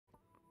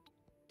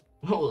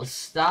We'll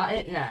start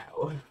it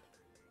now.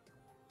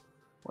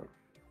 Wait.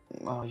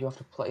 Oh, you have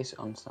to place it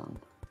on stand.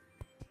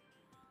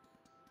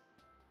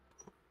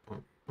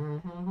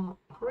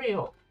 Hurry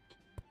up.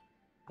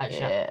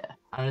 Actually, Yeah.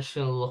 I'm just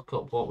gonna look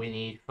up what we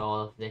need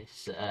for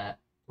this.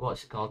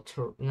 What's it called?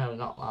 No,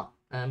 not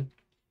that.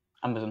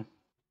 Amazon.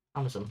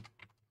 Amazon.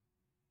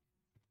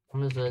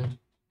 Amazon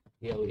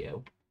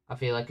yo-yo. I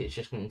feel like it's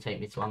just gonna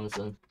take me to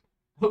Amazon.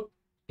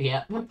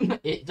 Yeah,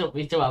 it took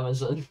me to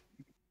Amazon.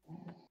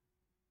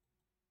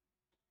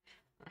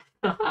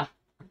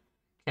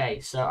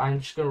 Okay, so I'm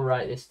just gonna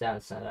write this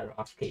down so I don't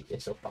have to keep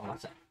this up on my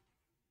set.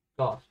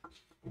 God,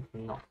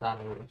 knock that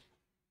over.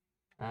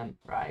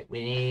 Right,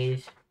 we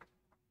need.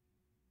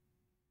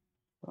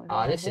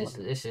 Oh, this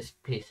is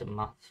piece of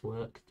maths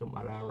work. Don't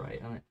matter how I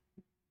write on it.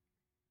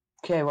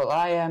 Okay, well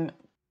I am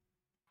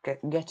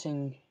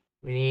getting.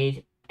 We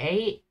need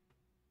 8.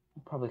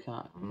 Probably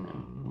can't.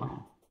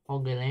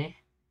 Mahogany.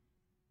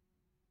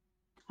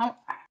 How?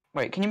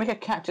 Wait, can you make a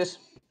cactus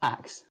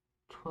axe?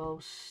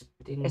 12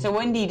 stingers. It's a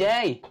windy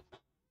day.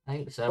 I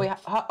think so. Wait,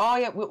 oh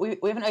yeah,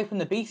 we haven't opened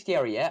the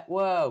bestiary yet.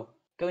 Whoa,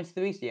 go into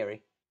the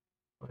bestiary.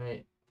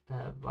 Wait,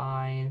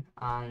 vine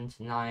and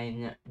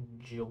 9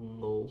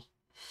 jungle.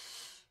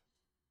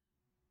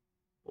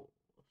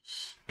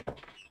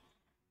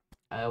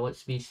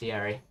 What's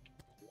bestiary?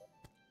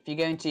 If you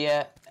go into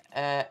your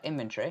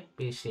inventory.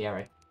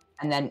 Bestiary.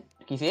 And then,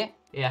 can you see it?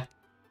 Yeah.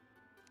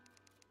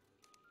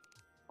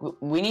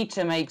 We need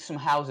to make some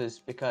houses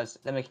because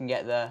then we can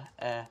get the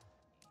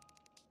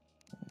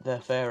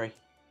furry.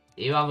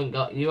 You haven't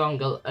got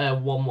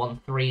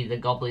 113, the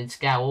Goblin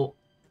Scout.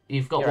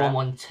 You've got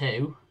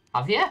 112,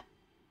 have you?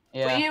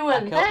 Yeah. But you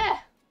weren't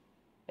there.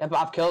 Yeah, but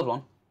I've killed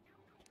one.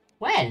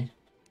 When?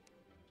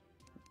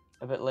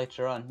 A bit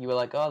later on. You were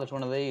like, oh, there's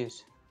one of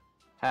these.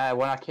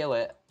 When I kill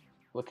it,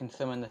 we can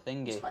summon the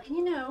thingy. Just letting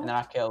you know. And then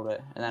I killed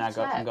it, and then I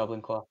got some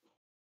goblin claw.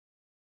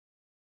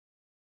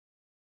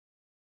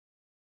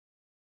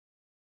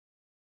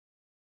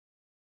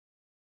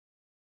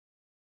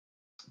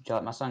 Do you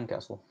like my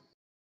sandcastle?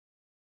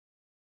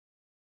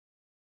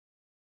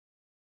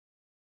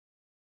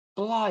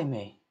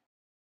 Blimey.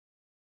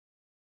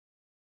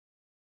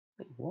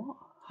 Wait, what?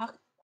 I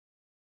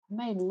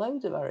made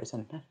loads of arrows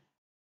in there.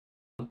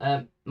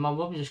 My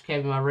mum just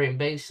came in my room.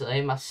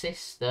 Basically, my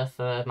sister,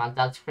 for my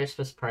dad's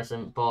Christmas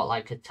present, bought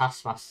like a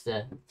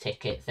Taskmaster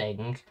ticket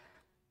thing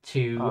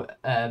to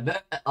a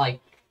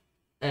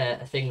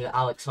thing that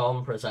Alex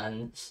Horn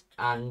presents.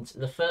 And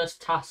the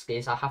first task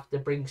is I have to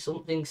bring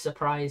something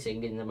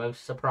surprising in the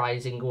most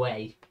surprising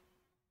way.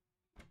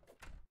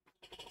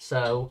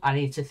 So I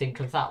need to think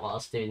of that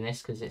whilst doing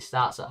this because it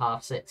starts at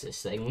 6:30.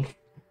 This thing.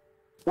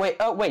 Wait.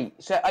 Oh, wait.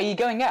 So are you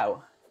going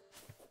out?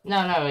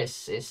 No,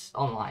 it's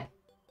online.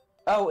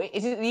 Oh,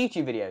 is it the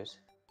YouTube videos?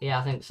 Yeah,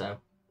 I think so.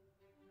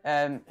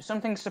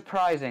 Something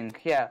surprising.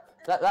 Yeah,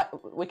 that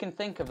we can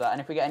think of that, and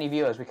if we get any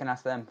viewers, we can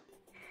ask them.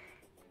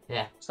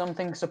 Yeah.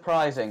 Something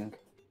surprising.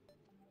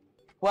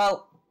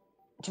 Well,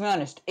 to be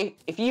honest,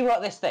 if you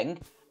brought this thing,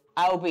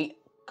 I'll be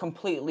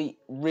completely,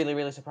 really,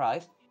 really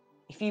surprised.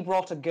 If you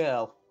brought a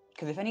girl,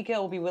 because if any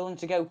girl will be willing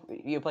to go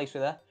your place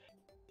with her,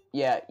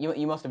 yeah,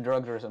 you must have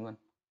drugged her or something.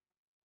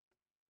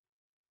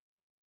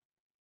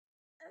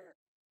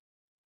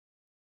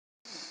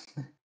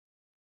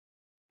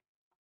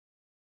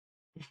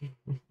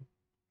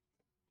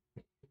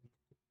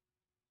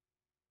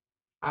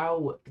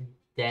 How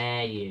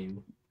dare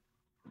you?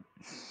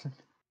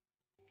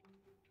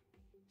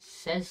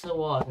 Says the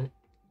one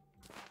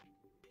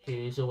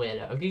who's a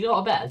weirdo. Have you got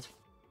a bed?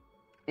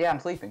 Yeah,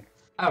 I'm sleeping.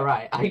 Oh,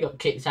 right. I got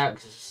kicked out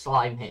because a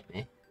slime hit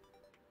me.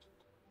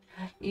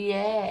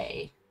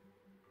 Yay.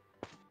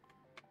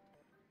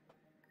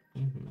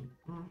 Do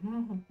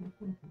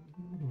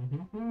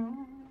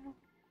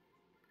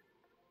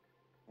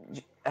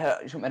you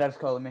want my dad's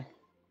calling me?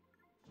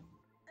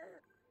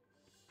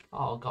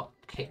 Oh, got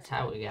kicked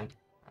out again.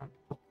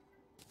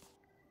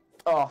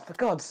 Oh, for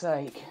God's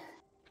sake.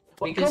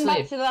 We Come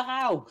back to the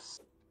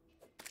house.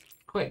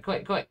 Quick.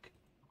 I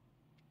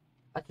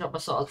dropped my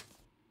sword.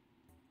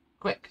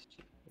 Quick.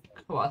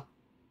 Come on.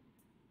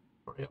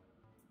 Hurry up.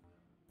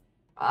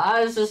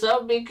 There's a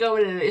zombie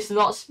coming in. It's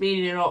not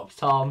speeding up,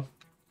 Tom.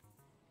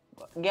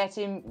 Get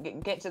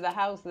him. Get to the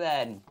house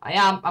then. I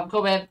am. I'm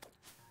coming.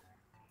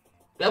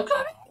 I'm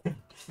coming.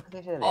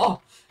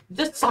 Oh,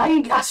 the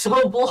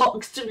sandcastle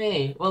blocked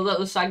me. Well, not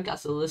the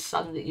sandcastle, the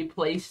sand that you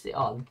placed it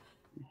on.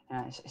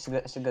 Yeah, it's a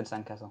good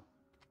sandcastle.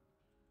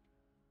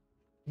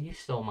 You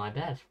stole my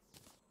bed.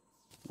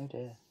 Oh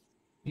dear.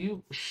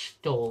 You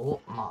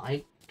stole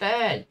my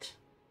bed.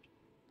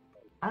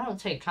 I don't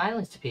take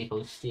kindly to people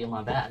who steal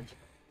my bed.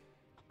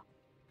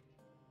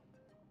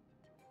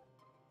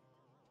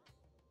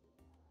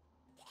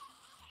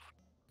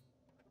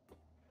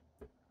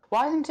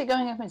 Why isn't it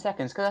going up in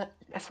seconds? Because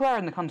I swear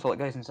in the console it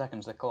goes in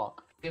seconds, the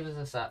clock. Give us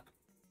a sec.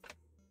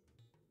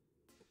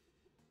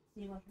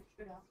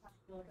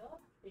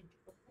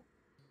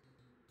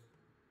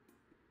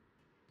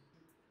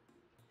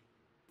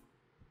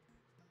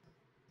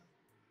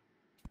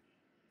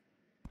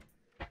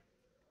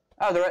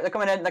 Oh, they're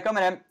coming in. They're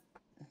coming in.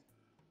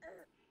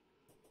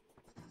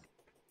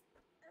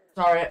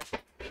 Sorry.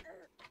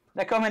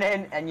 They're coming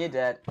in, and you're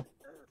dead.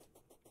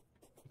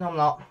 No, I'm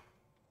not.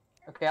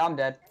 Okay, I'm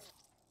dead.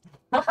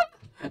 And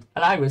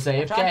I was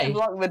I tried to AFK.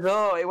 block the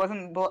door. It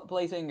wasn't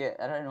placing it.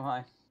 I don't know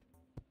why.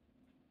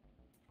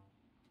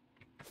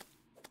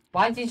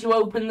 Why did you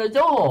open the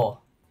door?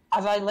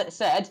 As I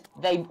said,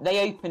 they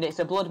opened it. It's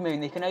a blood moon.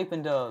 They can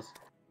open doors.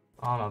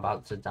 Oh, I'm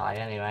about to die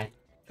anyway.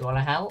 Do you want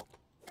to help?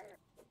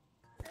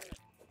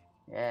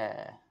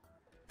 Yeah.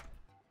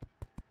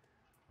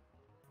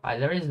 Right,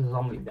 there is a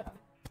zombie there.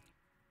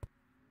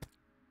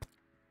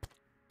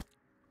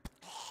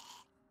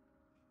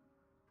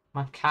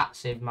 My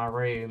cat's in my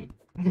room.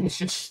 He's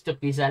just stuck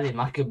his head in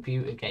my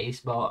computer case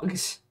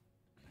box.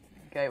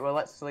 Okay, well,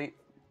 let's sleep.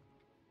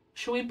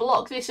 Should we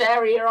block this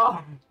area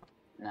off?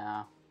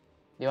 No.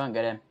 You won't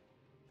get in.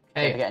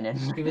 Hey, You're getting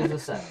in. give us a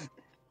sec.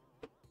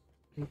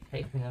 You're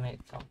taking the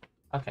mix on.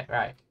 Okay,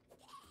 right.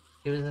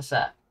 Give us a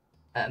sec.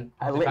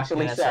 I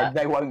literally said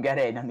they won't get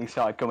in, and they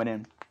started coming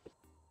in.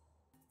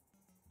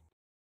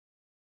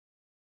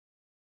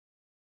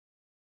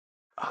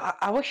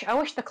 I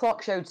wish the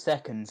clock showed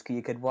seconds, so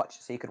you could watch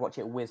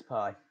it whiz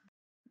by.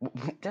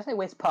 Did I say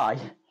whiz pie?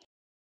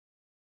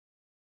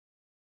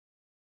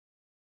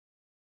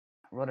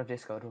 Rod of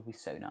Discord would be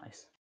so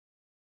nice.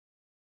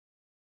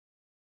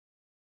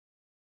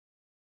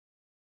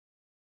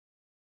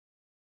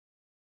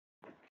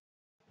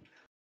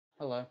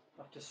 Hello.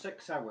 After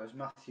 6 hours,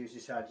 Matthews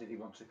decided he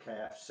wants a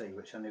KFC,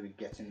 which I knew he'd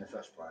get in the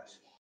first place.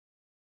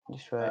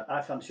 Just wait.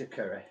 I fancy a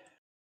curry.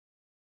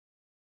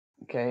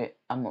 Okay,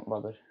 I'm not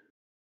bothered.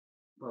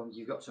 Well,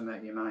 you've got to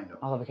make your mind up.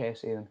 I'll have a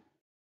KFC then.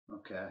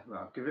 Okay,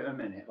 well, give it a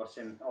minute.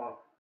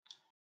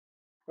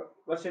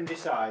 Let him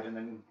decide, and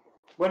then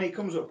when he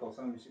comes up, I'll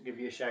tell him to give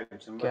you a shout.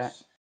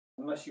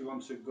 Unless you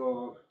want to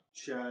go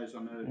shares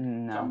on a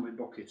family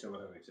bucket or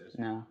whatever it is.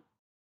 No.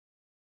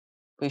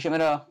 Please shut my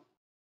door.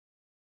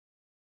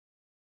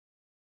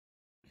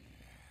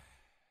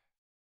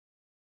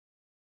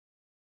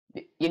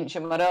 You didn't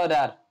shut my door,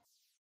 Dad.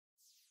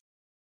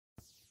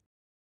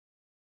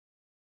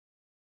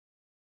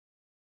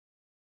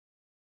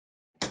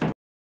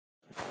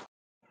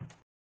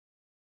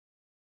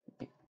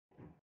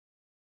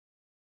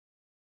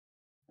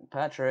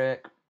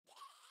 Patrick.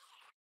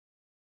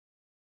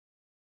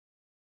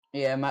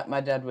 Yeah,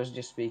 my dad was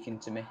just speaking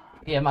to me.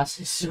 Yeah, my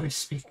sister was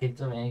speaking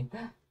to me.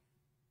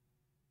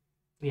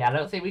 Yeah, I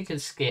don't think we can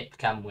skip,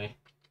 can we?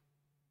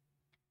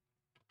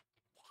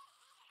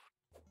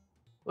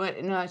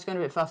 Wait, no, it's going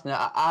a bit faster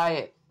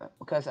now.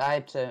 Because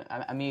I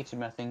muted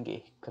my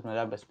thingy because my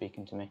dad was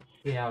speaking to me.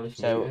 Yeah, I was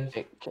So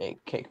muted.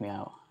 it kicked me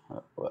out.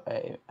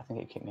 I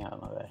think it kicked me out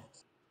of my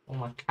base. Well,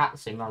 my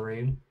cat's in my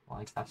room,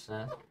 like I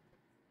said.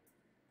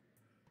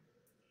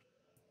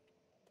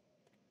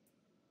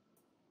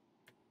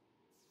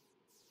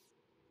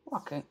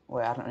 Okay,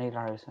 wait, I don't need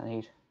arrows. I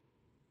need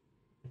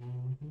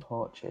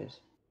torches.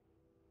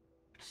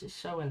 This is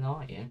so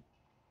annoying.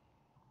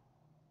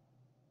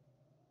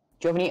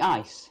 Do you have any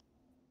ice?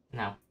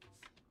 No.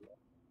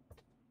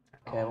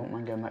 Okay, I won't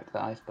mind going back to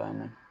the ice biome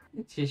then.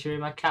 Did you see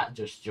my cat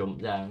just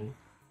jumped down?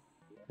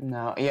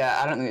 No, yeah,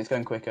 I don't think it's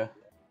going quicker.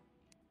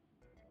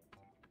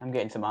 I'm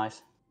getting some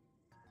ice.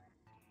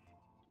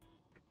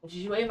 Did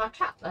you weigh my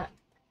cat then?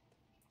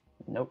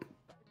 Nope.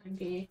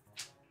 Thank you.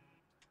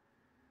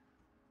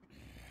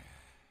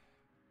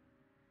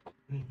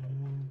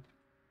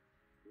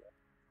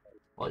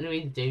 What do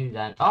we do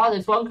then? Oh,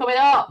 there's one coming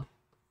up!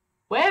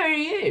 Where are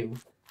you?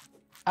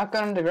 I've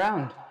gone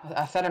underground.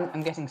 I said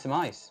I'm getting some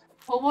ice.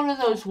 Well, one of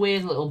those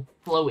weird little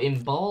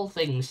floating ball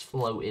things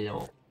floating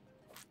up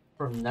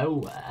from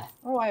nowhere.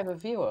 Oh, I have a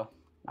viewer,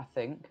 I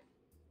think.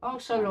 Oh,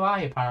 so do I,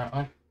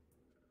 apparently.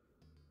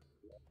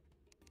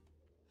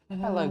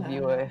 Hello,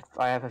 viewer, if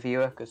I have a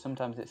viewer, because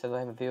sometimes it says I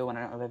have a viewer when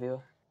I don't have a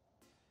viewer.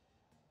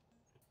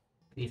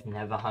 You've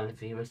never had a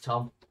viewer,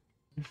 Tom.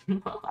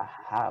 I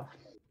have.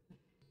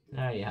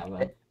 No, you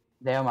haven't.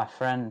 They are my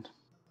friend.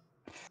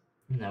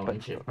 No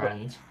one's your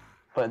friend.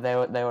 But they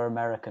were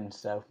Americans,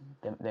 so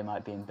they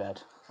might be in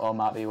bed. Or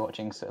might be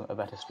watching a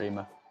better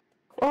streamer.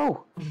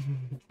 Oh!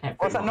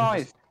 What's that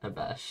noise? A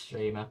better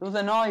streamer. There was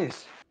a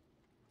noise!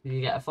 Did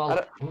you get a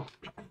follow?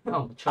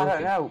 Oh, I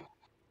don't know.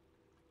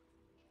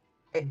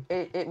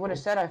 It would have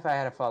said if I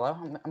had a follow.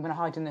 I'm going to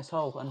hide in this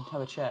hole and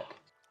have a check.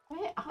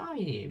 Where are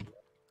you?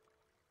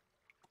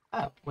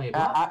 Oh, wait,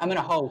 what? I'm in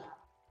a hole.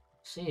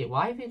 See,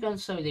 why have you gone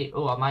so deep?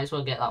 Oh, I might as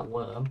well get that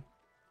worm.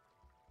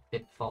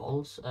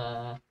 Pitfalls.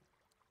 Come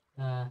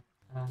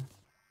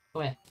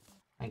here.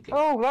 Thank you.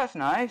 Oh, that's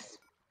nice.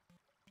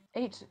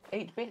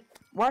 8-bit.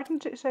 Why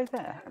didn't it say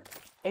there?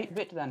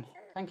 8-bit then.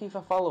 Thank you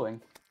for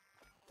following.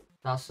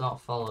 That's not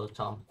follow,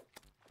 Tom.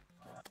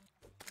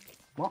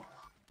 What?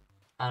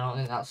 I don't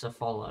think that's a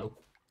follow.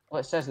 Well,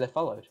 it says they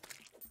followed.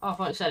 Oh, I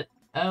thought it said...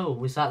 Oh,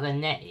 was that the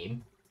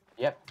name?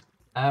 Yep.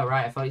 Oh,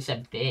 right, I thought it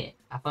said bit.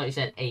 I thought it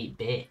said 8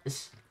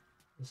 bits.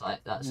 It's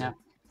like, that's a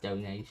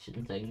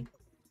donation thing.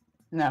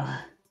 No.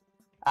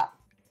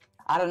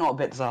 I don't know what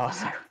bits are,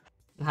 so...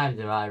 How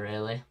do I,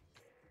 really?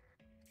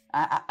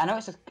 I know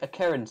it's a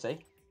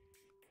currency.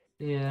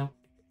 Yeah.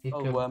 You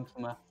Oh, could worm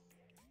somewhere.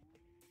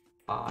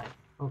 buy.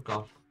 Oh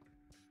god.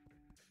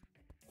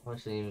 I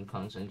wasn't even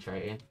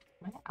concentrating.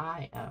 Where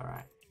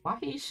alright. Why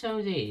are you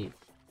so deep?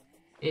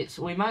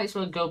 We might as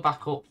well go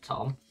back up,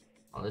 Tom.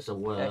 Oh, there's a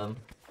worm.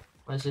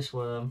 Where's this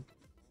worm?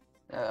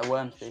 A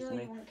worm chasing Sure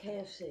me. you want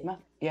KFC?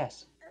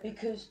 Yes.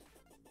 Because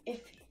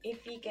if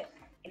you get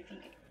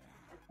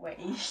wait,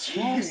 you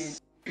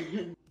Yes.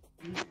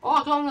 Oh,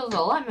 I got another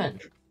lemon.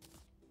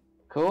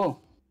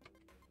 Cool.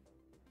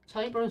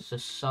 Tell your brothers to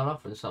shut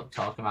up and stop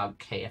talking about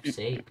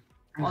KFC.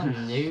 What a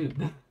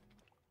noob.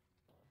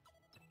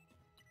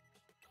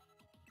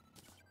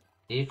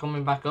 Are you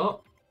coming back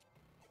up?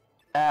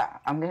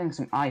 I'm getting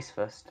some ice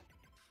first.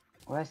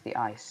 Where's the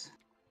ice?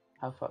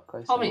 How far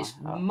close Tom, am it's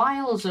I? Oh.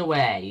 miles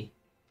away.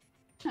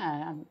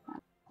 Yeah,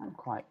 I'm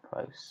quite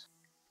close.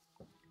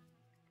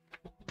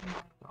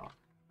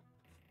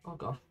 Oh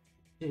god.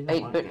 Dude,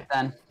 8-bit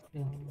then.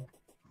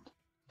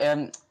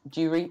 Yeah.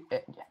 Do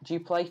you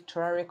play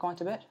Terraria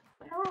quite a bit?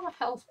 Where are the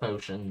health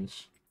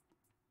potions?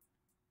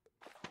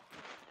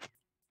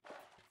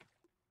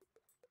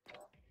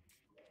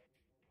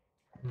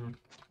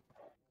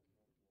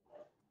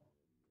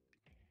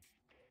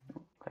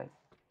 Okay.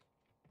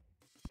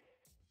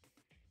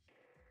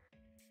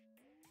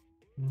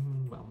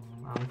 Well,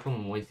 I'm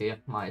coming with you.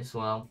 Might as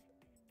well.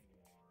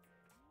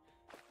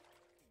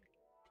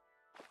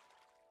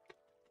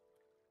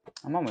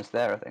 I'm almost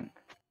there, I think.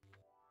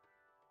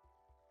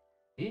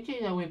 Did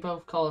you know we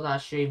both called our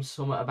stream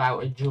something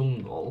about a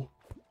jungle?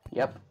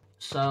 Yep.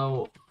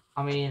 So,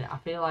 I mean, I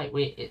feel like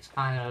it's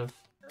kind of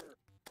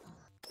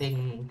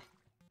thing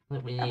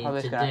that we need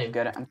to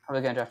do. I'm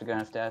probably going to have to go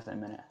downstairs in a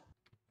minute.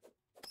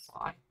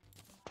 Why?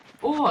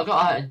 Oh, I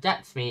got a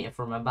depth meter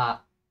from a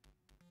bat.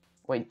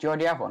 Wait, do you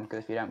already have one?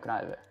 Because if you don't, can I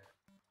have it?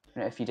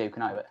 No, if you do,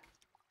 can I have it?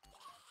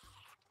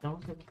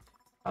 Don't think...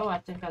 Oh, I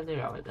think I do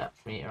have a depth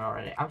meter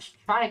already. I was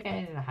trying to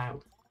get in the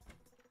house.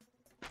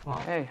 Come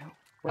on. Hey,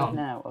 wait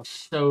now. I'm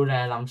so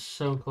dead. I'm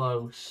so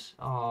close.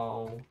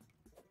 Oh.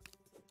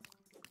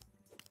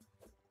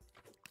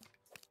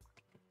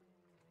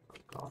 Oh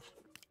god.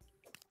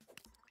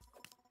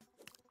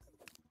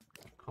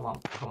 Come on,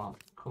 come on,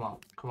 come on,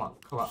 come on,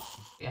 come on.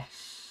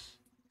 Yes.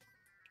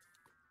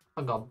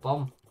 I got a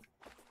bomb.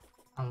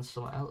 And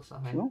something else, I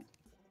think.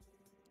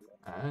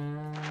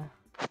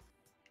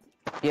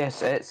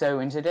 Yes, so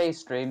in today's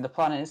stream, the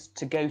plan is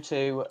to go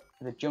to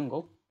the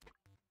jungle.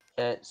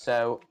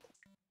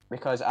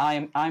 Because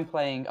I'm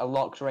playing a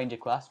locked ranger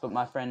class, but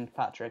my friend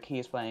Patrick, he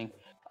is playing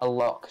a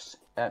locked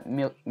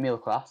melee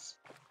class,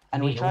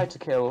 and we tried to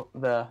kill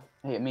the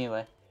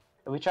melee.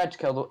 We tried to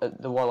kill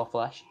the wall of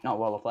flesh, not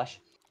wall of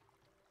flesh,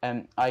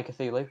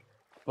 Cthulhu,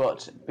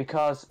 but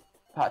because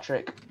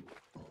Patrick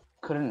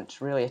couldn't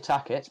really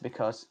attack it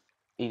because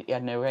he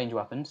had no range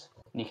weapons,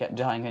 and he kept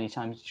dying any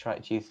time he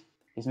tried to use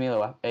his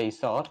melee his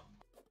sword,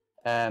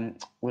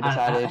 we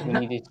decided we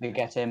needed to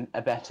get him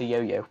a better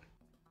yo-yo.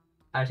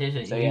 I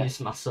didn't use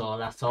my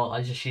sword at all,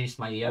 I just used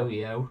my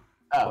yo-yo.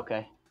 Oh,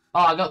 okay. Oh,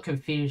 I got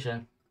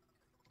confusion.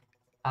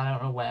 I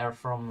don't know where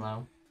from,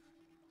 though.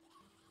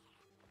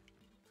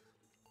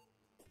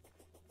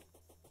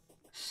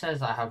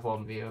 Says I have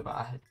one viewer, but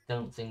I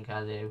don't think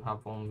I do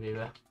have one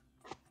viewer.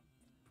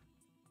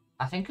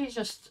 I think it's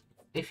just...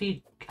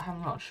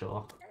 I'm not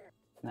sure.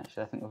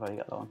 Actually, I think we've already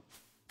got that one.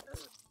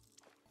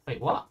 Wait,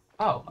 what?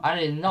 Oh, I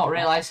did not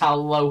realise how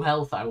low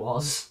health I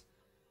was.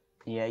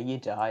 Yeah, you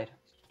died.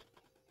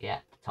 Yeah,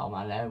 Tom,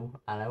 I know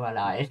I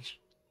died.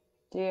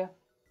 Do you?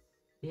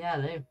 Yeah,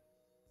 I do.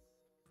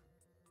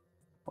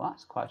 Well,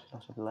 that's quite a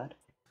lot of lead.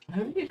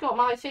 Have you got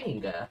my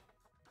finger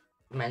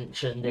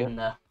mentioned in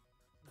the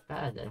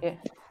garden? Yeah.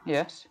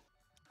 Yes.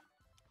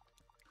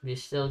 Have you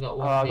still got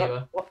one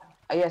viewer?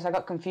 Yes, I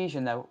got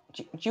confusion though.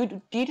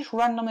 Do you just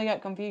randomly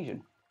get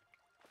confusion?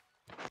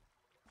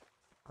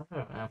 I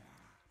don't know.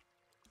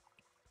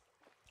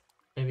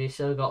 Have you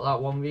still got that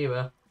one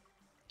viewer?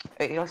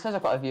 It says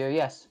I've got a viewer,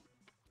 yes.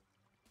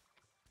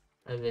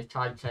 Have they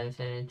typed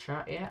anything in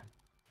chat yet?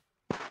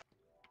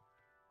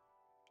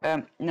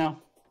 No.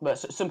 But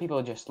some people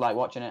are just like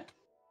watching it.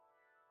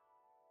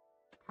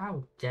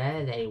 How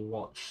dare they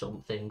watch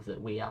something that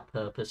we are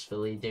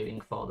purposefully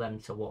doing for them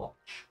to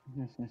watch?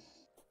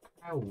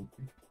 How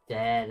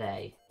dare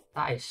they?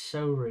 That is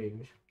so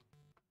rude.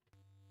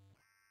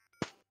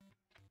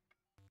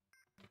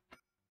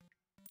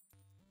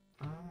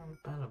 Do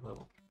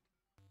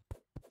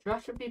you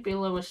have to be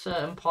below a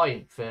certain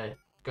point for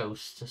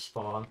ghosts to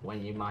spawn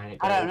when you mine a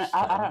ghost?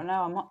 I don't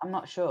know. I'm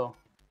not sure.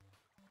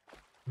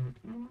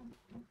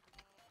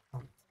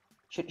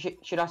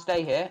 Should I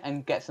stay here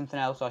and get something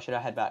else, or should I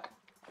head back?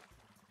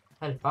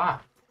 Head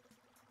back.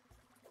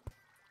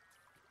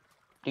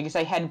 Did you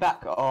say head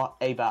back or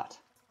a bat?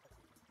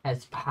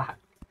 Head back.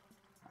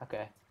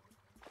 Okay.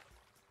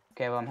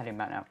 Okay, well I'm heading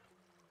back now.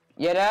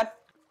 Yeah, Dad.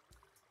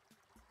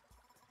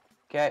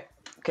 Okay.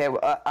 Okay.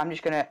 Well, I'm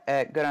just gonna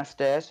go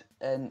downstairs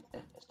and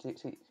speak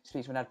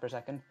to my dad for a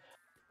second,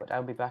 but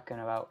I'll be back in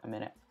about a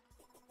minute.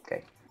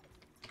 Okay.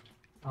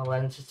 I'll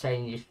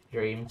entertain your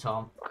stream,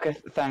 Tom. Okay,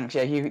 thanks.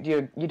 Yeah, you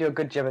do a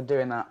good job of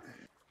doing that.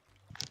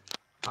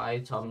 Hi,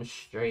 Tom's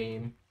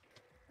stream.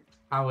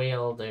 How are we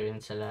all doing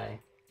today?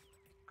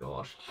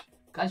 Gosh,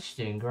 guys,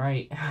 doing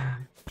great.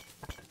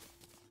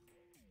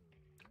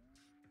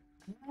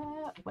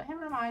 Where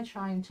am I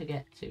trying to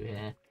get to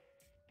here?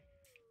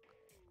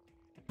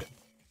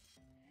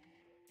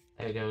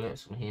 There we go, get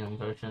some healing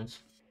potions.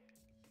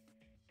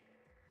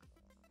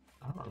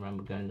 I don't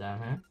remember going down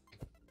here.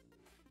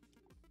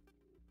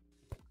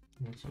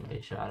 Need to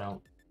make sure I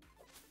don't.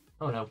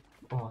 Oh no.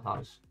 Oh, that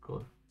was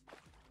good.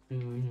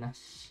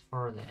 Goodness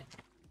for that.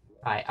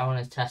 Right, I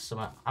want to test some.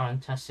 I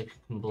want to test if you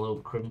can blow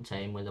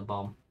Crimtane with a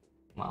bomb.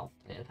 Well,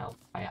 it'd help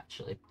if I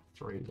actually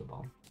threw the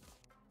bomb.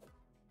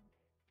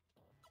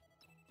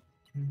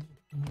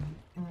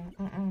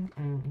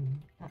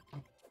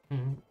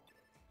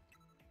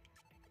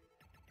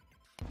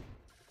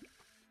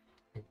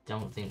 I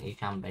don't think you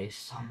can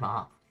based on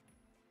that.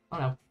 Oh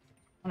no.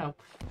 Oh no.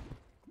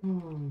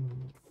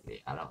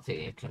 I don't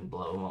think you can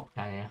blow them up,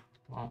 can you?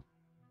 Well,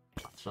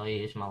 so I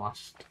use my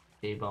last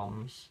few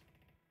bombs.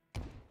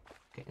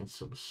 Getting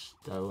some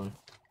stone.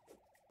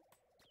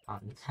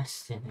 And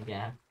testing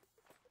again.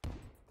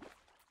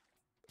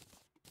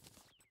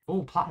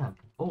 Oh, platinum.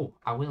 Oh,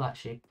 I will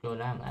actually go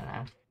down there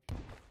now.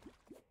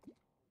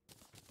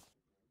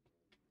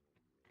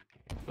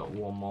 Got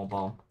one more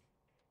bomb.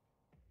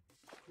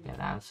 Get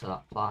down to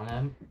that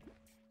platinum.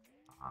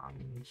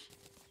 And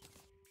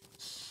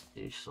let's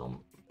do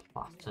some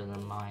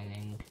platinum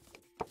mining.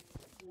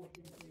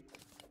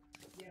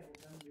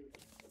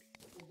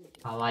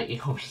 I like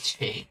your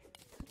OG.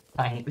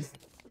 Thanks.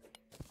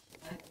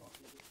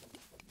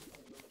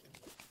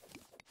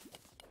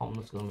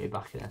 Tom's gonna be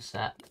back in a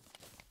sec.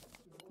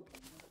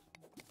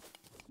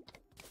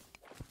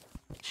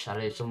 Shall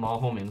I do some more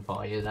humming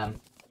for you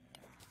then?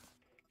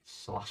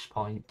 Slash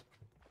point.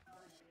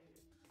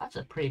 That's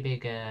a pretty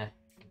big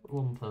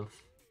lump of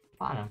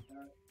platinum.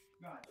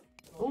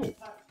 Oh. There's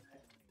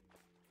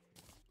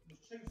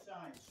two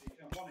sides, so you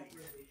can have one each.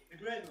 The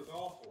grade was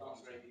awful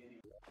last week.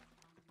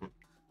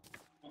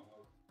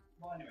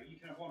 Well, anyway, you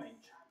can have one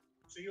each.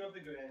 So you have the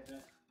grade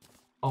there.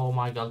 Oh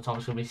my god,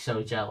 Tom's gonna be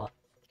so jealous.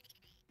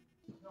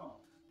 No.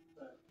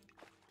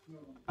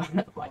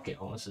 I like it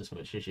almost as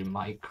much as your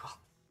mic.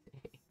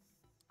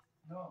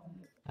 No.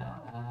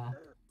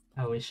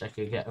 I wish I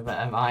could get a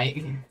better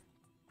mic.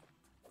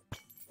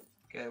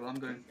 Okay, well I'm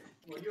doing.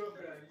 Well, you're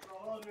good. So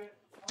I'll get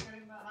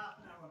in about half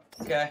an hour.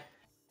 Okay.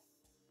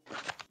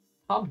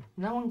 Tom,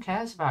 no one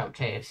cares about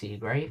KFC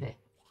gravy.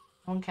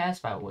 No one cares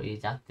about what your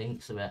dad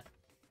thinks of it.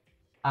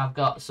 I've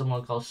got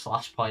someone called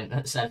Slashpoint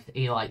that said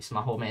he likes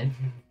my humming.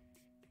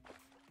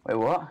 Wait,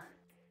 what?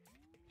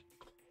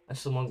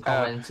 Someone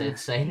commented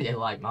saying they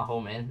like my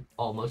humming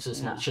almost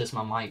as much as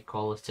my mic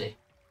quality.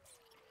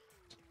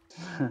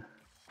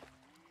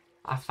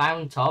 I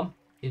found, Tom,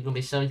 you're going to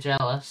be so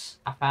jealous,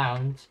 I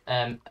found,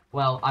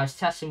 well, I was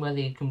testing whether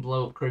you can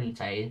blow up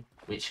Crimtane,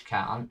 which you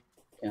can't.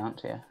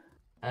 Can't, yeah.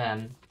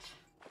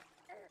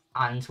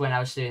 And when I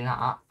was doing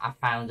that, I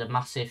found a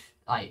massive,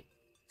 like,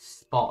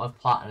 spot of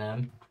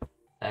platinum,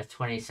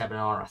 27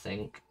 ore, I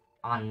think,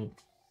 and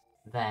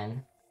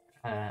then,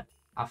 I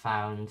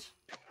found,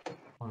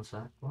 one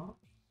sec, what?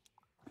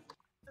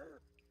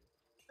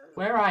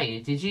 Where are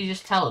you? Did you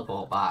just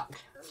teleport back?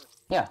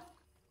 Yeah.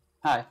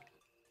 Hi.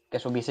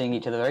 Guess we'll be seeing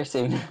each other very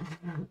soon.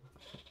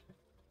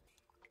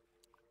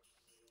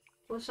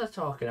 What's that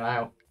talking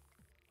about?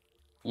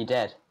 You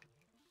dead?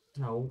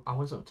 No, I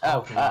wasn't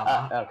talking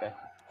about that. Okay.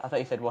 I thought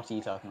you said, what are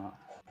you talking about?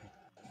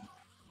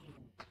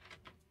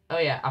 Oh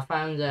yeah, I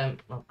found, oh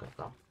god,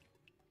 no.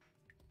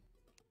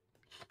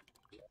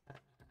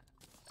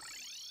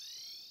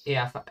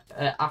 Yeah,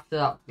 after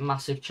that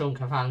massive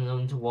chunk, I found an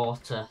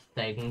underwater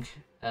thing.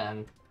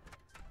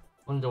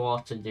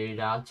 Underwater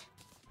doodad.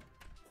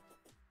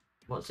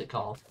 What's it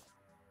called?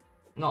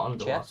 Not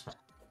underwater. Chest?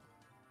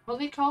 What are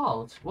they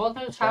called? What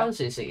are those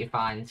houses that you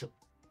find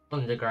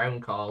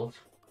underground called?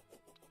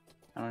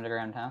 An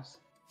underground house?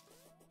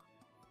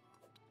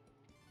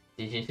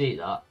 Did you see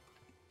that?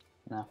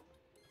 No.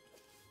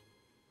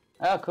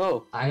 Oh,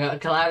 cool. I got a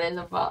cloud in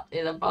the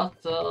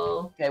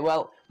bottle. Okay,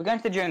 well, we're going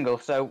to the jungle,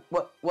 so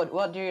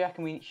what do you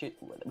reckon we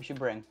should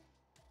bring?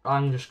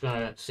 I'm just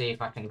gonna see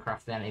if I can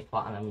craft any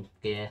platinum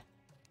gear.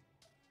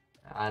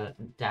 I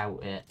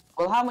doubt it.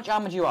 Well, how much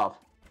armor do you have?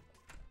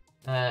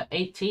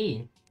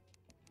 18.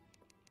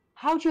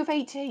 How do you have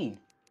 18?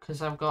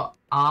 Because I've got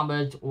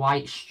armoured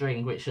white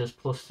string, which is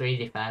 +3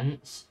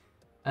 defense.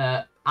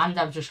 And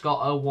I've just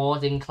got a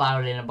warding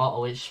cloud in a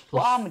bottle, which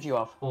What armor do you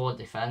have? +4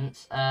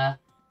 defense.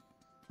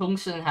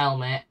 Tungsten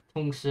helmet,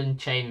 tungsten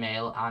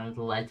chainmail, and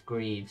lead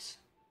greaves.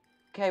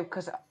 Okay,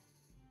 because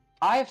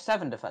I have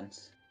 7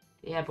 defense.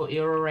 Yeah, but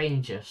you're a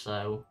ranger,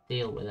 so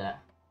deal with it.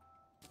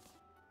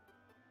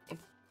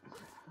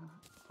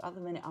 At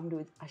the minute,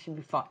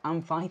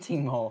 I'm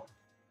fighting more.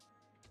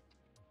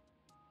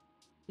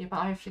 Yeah, but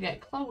I have to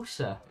get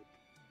closer.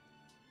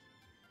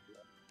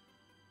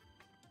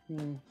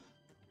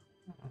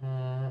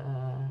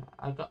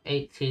 I've got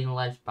 18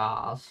 lead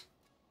bars.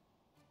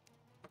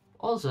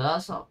 Also,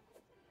 that's not...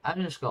 I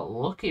just got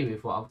lucky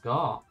with what I've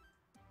got.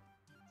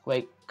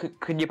 Wait,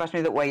 could you pass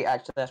me that? Wait,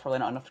 actually, that's probably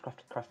not enough to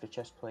craft a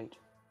chest plate.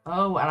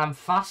 Oh, and I'm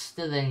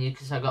faster than you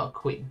because I got a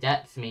quick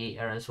depth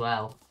meter as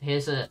well.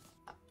 Here's a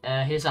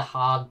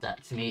hard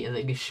depth meter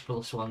that gives you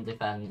 +1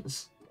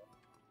 defense.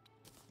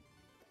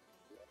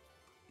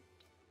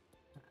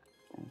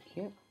 Thank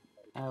you.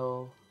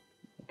 Oh,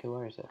 okay,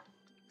 where is it?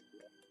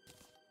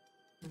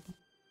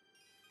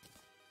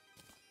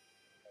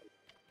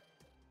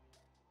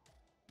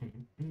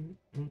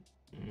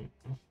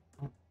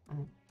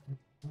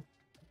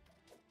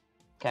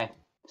 Okay,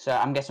 so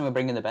I'm guessing we're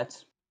bringing the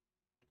beds.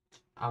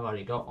 I've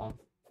already got one.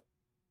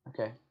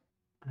 Okay.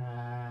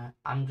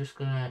 I'm just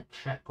gonna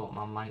check what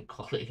my mic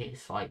quality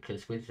is like,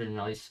 because with the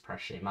noise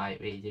suppression it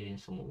might be doing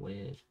something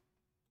weird.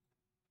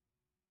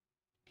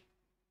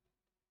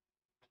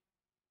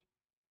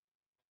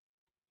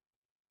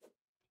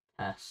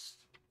 Test.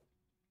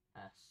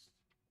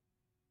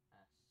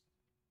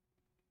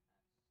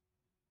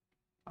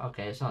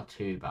 Okay, it's not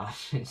too bad.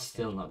 It's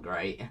still not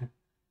great.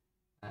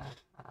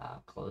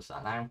 I'll close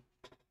that now.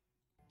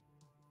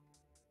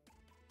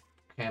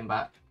 Okay, I'm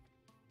back.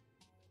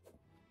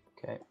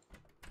 Okay.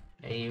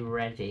 Are you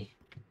ready?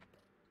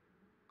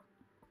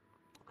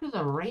 Look at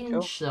the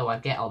range though I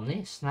get on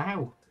this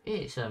now.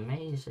 It's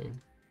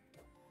amazing.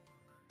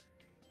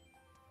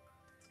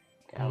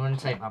 Okay, I'm going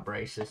to take my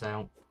braces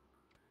out.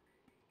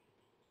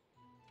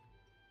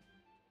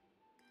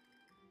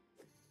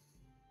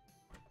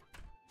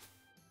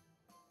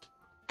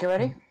 Okay,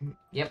 ready?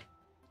 Yep.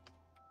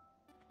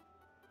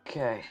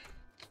 Okay.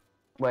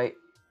 Wait.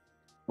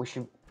 We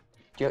should...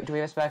 Do we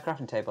have a spare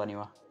crafting table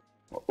anywhere?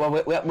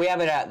 Well, we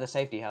have it at the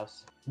safety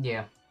house.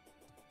 Yeah.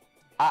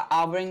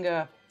 I'll bring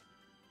a...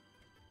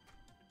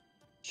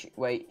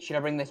 Wait, should I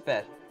bring this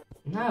bed?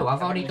 No,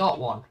 I've already got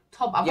one.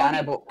 Tom, I've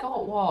already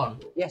got one.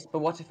 Yes, but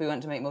what if we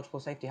want to make multiple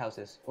safety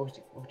houses? What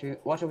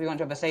if we want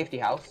to have a safety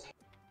house?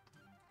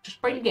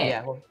 Just bring it.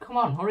 Yeah, well, come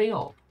on, hurry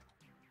up.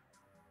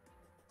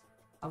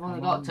 I've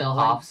only got till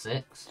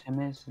 6:30. 10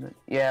 minutes.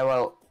 Yeah,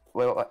 well,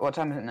 what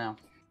time is it now?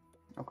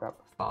 Oh crap.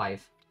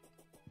 5.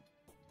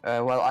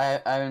 Well, I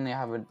only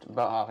have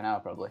about half an hour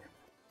probably.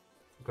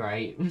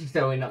 Great.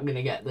 So we're not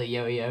gonna get the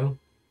yo-yo.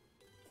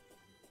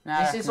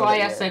 Nah, this is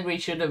why I said we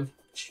should have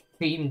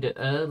streamed it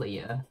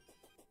earlier.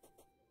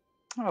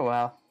 Oh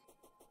well.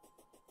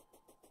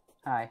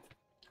 Hi.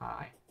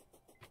 Hi.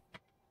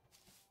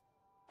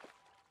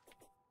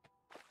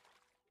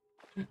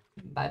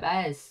 Bye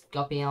bye,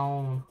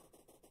 Scorpion.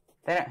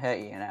 They don't hurt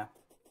you, you know.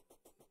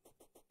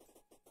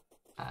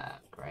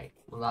 Great.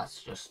 Well,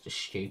 that's just a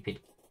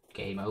stupid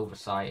game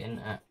oversight, isn't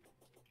it?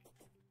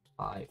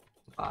 Bye.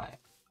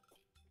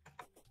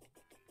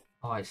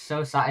 Oh, it's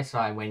so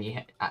satisfying when you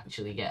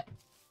actually get...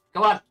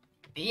 Come on!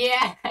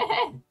 Yeah!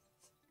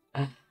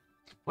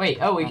 Wait,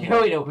 oh, we're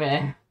going up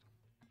there.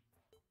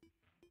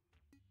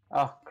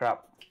 Oh,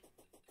 crap.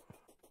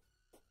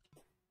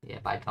 Yeah,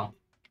 bye, Tom.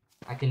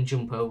 I can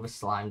jump over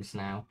slimes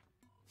now.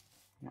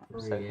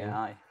 So can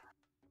I.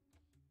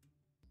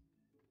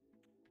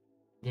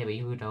 Yeah,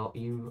 but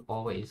you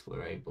always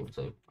were able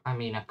to. I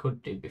mean, I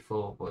could do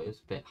before, but it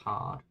was a bit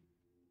hard.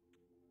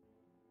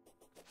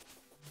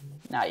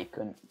 Nah, you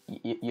couldn't.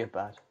 You're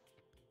bad.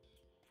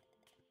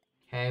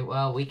 Okay,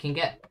 well, we can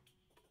get...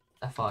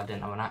 I thought I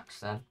didn't have an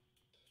axe then.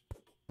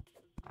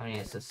 I mean,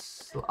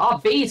 it's a... Oh,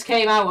 bees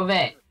came out of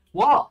it!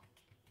 What?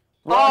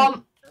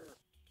 Run.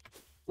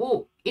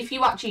 Oh, if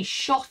you actually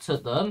shot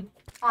at them,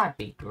 that'd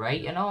be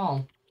great and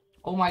all.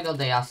 Oh my god,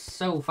 they are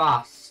so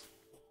fast.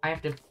 I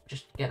have to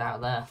just get out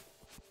of there.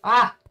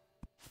 Ah!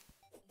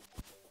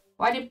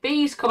 Why did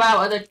bees come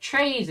out of the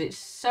trees? It's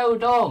so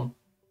dumb.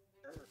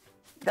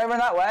 Don't run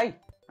that way.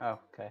 Oh,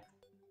 okay.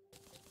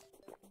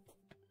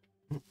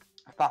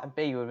 If that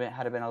bee would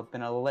have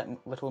been a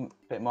little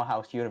bit more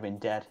house, you would have been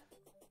dead.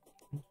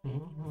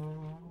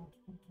 Well,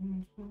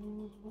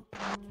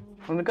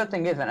 the good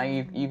thing is that now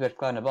you could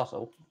clone a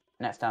bottle.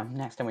 Next time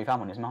we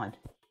found one is mine.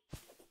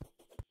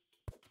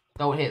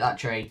 Don't hit that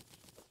tree.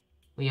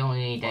 We only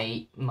need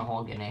 8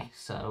 mahogany,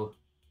 so...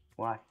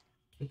 Why?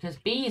 Because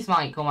bees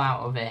might come out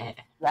of it.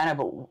 Yeah, I know,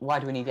 but why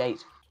do we need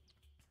 8?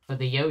 For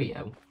the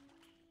yo-yo.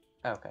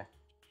 Okay.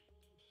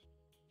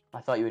 I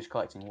thought you were just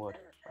collecting wood.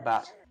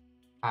 Bat.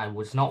 I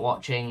was not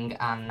watching,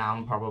 and now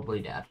I'm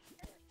probably dead.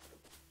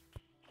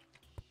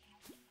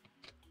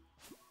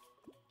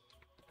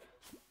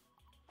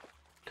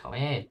 Come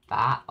here,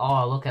 bat.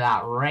 Oh, look at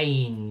that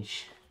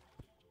range.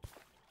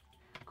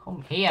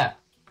 Come here.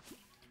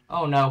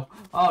 Oh no.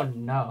 Oh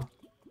no.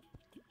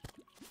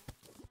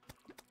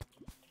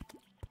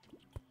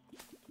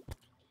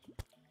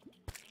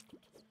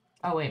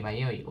 Oh wait, my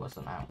yo-yo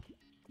wasn't out.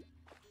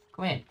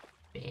 Come in,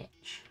 bitch.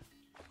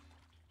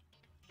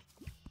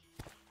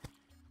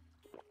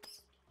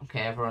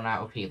 Okay, I've run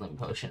out of healing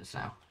potions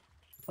now.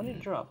 What did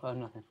it drop? Oh,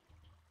 nothing.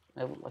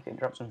 It looked like it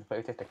dropped something, but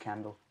it took a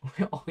candle.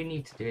 All we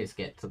need to do is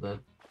get to the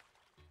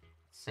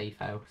safe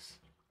house.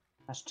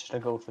 That's just a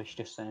goldfish,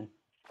 just saying.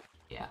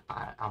 Yeah,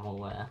 I'm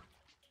aware.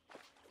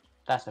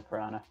 That's a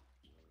piranha.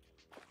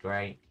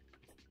 Great.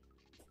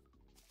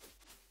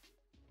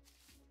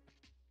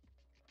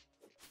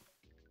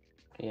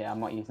 Yeah,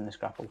 I'm not using the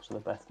scrapple to the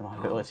best of my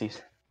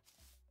abilities.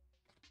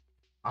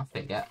 I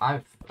forget.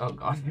 Oh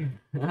god.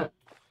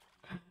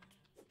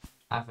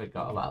 I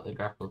forgot about the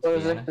grapple. To Well,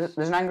 be honest.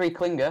 there's an angry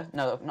clinger.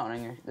 No, not an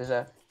angry. There's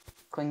a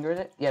clinger, is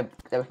it? Yeah,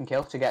 that we can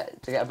kill to get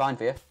a vine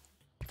for you.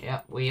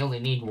 Yeah, we only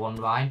need one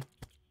vine.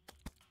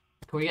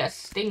 Can we get a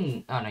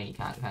sting? Oh no, you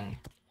can't, can you?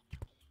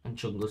 And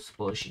jungle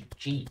spores,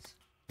 jeez.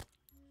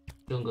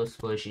 Jungle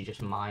spores, you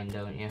just mine,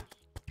 don't you?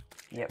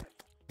 Yep.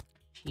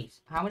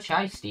 Jeez, how much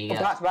ice do you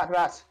get?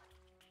 Bats.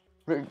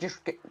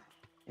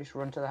 Just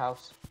run to the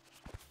house.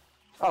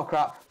 Oh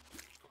crap.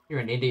 You're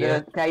an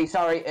idiot. Okay,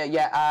 sorry.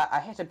 Yeah, I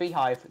hit a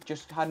beehive.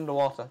 Just had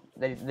underwater.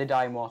 They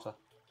die in water.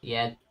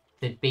 Yeah,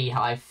 the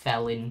beehive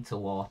fell into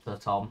water,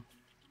 Tom.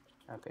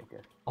 Okay,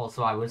 good.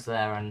 Also, I was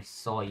there and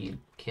saw you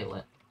kill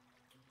it.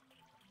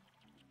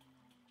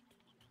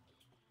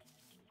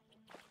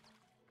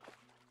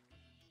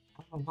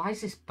 Oh, why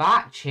is this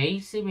bat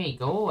chasing me?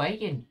 Go away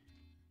and...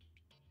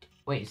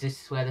 Wait, is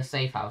this where the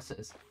safe house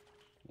is?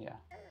 Yeah.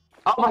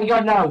 Oh my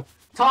god, no!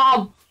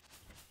 Tom!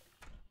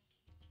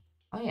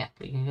 Oh yeah,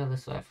 we can go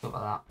this way. I forgot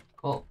about that.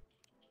 Cool.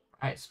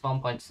 Right,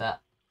 spawn point set.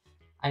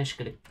 I'm just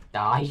gonna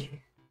die.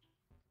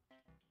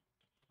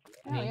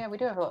 Oh yeah, we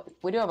do have a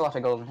lot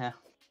of gold in here.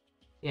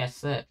 Yeah,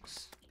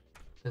 6.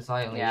 Because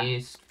I only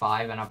used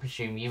 5, and I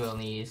presume you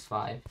only used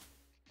 5.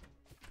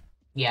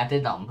 Yeah, I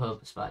did that on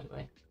purpose, by the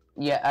way.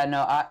 Yeah,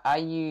 no, I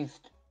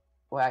used...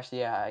 Well, actually,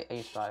 yeah, I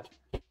used 5.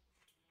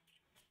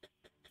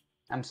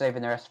 I'm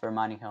saving the rest for a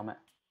mining helmet.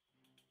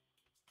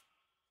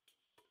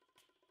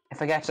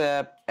 If I get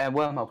a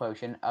wormhole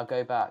potion, I'll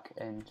go back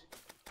and...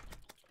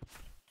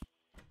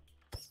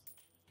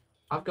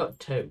 I've got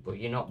 2, but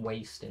you're not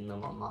wasting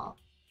them on that.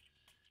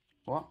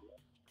 What?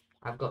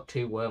 I've got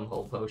 2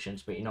 wormhole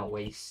potions, but you're not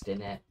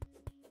wasting it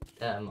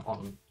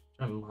on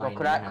Well,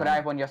 could I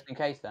have one just in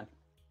case then?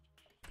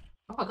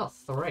 Oh, I got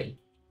 3.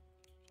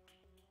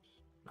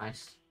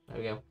 Nice. There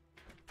we go.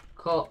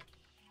 Cool.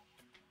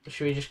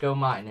 Should we just go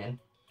mining?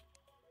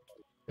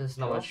 There's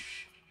not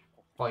much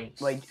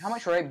points. Wait, how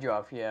much rope do you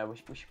have? Yeah, we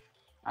should...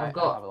 I've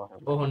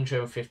got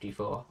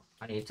 154.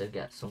 I need to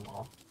get some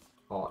more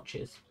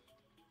torches.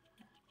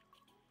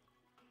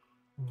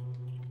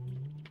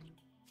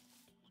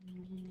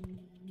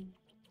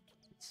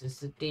 This is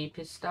the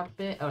deepest I've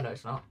been. Oh no,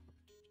 it's not.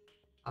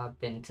 I've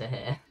been to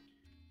here.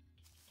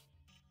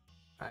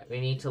 Right, we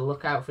need to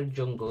look out for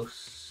jungle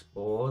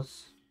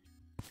spores.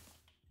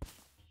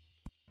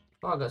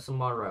 Oh, I got some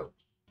more rope.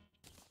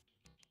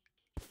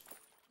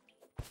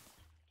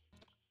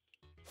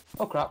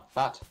 Oh crap,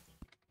 bat.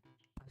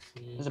 I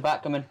see. There's a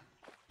bat coming.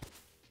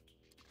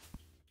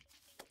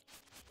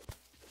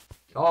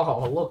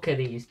 Oh, look at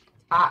these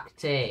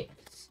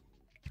tactics.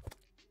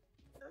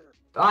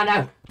 Oh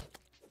no!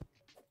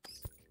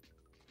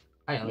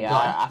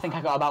 I think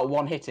I got about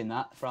 1 hit in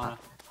that.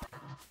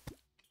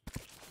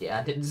 Yeah,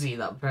 I didn't see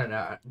that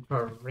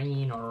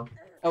green or...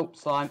 Oh,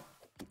 slime.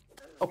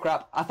 Oh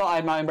crap, I thought I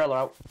had my umbrella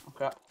out. Oh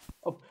crap.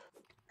 Oh.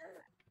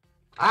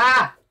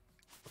 Ah!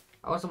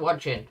 I wasn't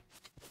watching.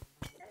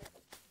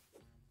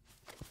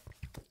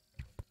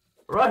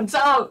 Run,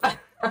 Tom!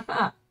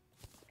 I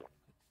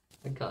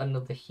got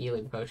another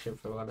healing potion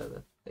for one of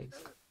the things.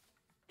 I'm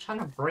trying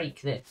to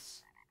break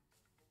this.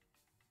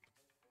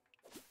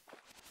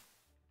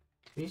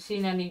 Have you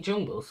seen any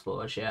jungle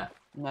spores yet?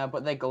 No,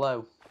 but they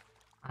glow.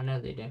 I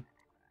know they do.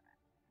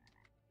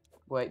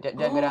 Wait, don't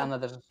go down there.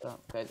 There's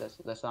okay.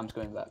 There's slime's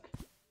going back.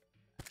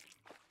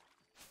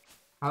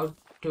 How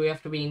do we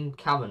have to be in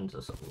caverns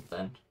or something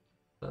then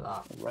for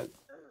that? Right.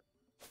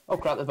 Oh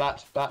crap! The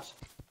bats.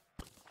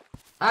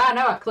 Ah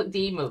no! I clicked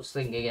the emotes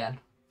thing again.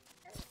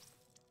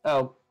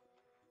 Oh.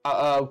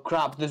 Oh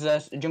crap! There's a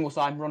jungle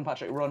slime. Run,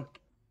 Patrick. Run.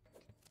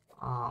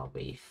 I'll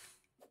be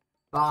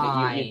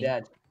fine. You're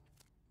dead.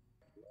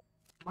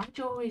 Why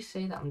do you always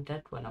say that I'm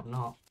dead when I'm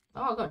not?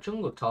 Oh, I got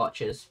jungle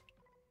torches.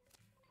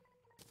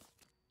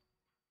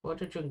 What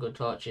do jungle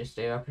torches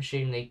do? I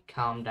presume they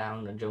calm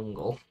down the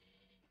jungle.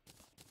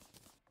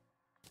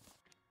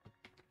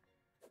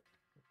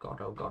 God,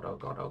 oh god, oh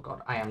god, oh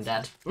god. I am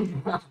dead.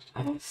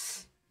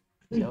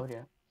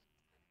 Yeah.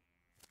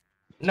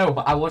 No,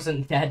 but I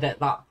wasn't dead at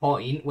that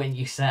point when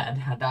you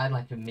said. I died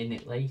like a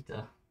minute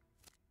later.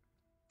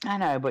 I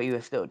know, but you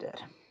were still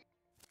dead.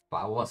 But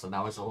I wasn't,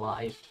 I was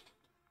alive.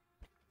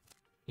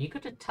 You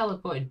could have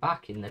teleported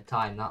back in the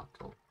time that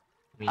took.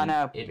 I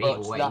know, it'd be a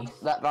but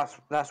waste.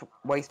 that's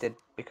wasted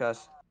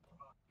because...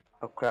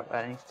 Oh crap,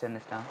 I need to turn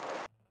this down.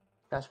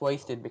 That's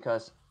wasted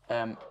because,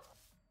 Oh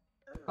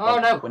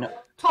no!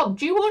 Tom,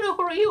 do you want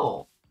to hurry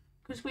up?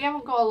 Because we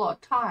haven't got a lot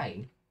of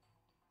time.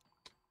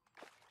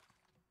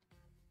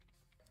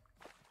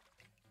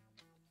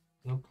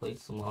 I'm gonna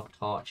place some more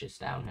torches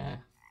down here.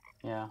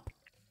 Yeah.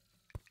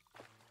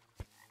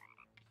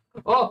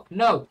 Oh,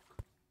 no!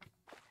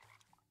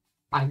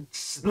 I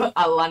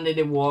landed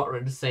in water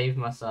and saved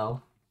myself.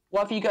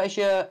 What have you got as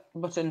your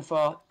button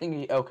for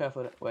thingy? Oh,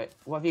 careful. Wait.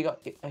 What have you got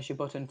as your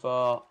button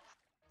for?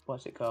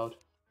 What's it called?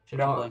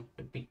 Should I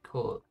it'd be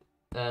called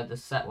the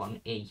set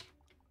one E.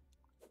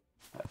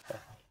 Okay.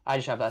 I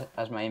just have that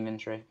as my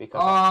inventory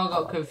because. Oh, I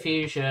got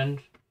confusion.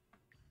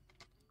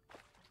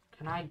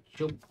 Can I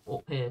jump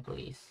up here,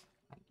 please?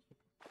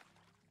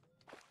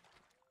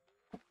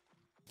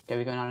 Okay,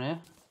 we going down here?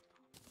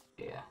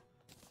 Yeah,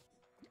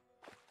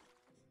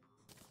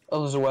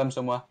 Oh, there's a worm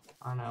somewhere.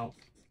 I know.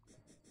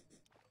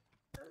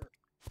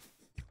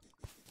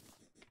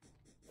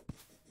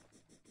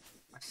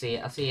 I see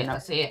it, I see it, I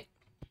see it.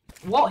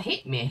 What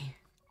hit me?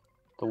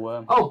 The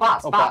worm. Oh,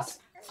 bats, Oh, bats.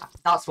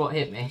 That's what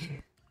hit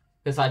me.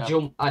 Because I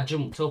Yeah.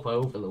 jumped up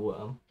over the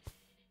worm.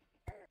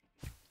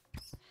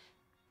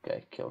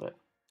 Okay, killed it.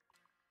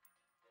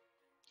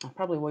 I'm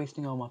probably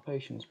wasting all my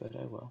patience, but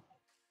oh well.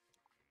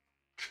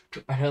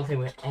 I don't think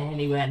we're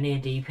anywhere near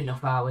deep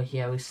enough, are we?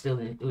 Yeah, we were still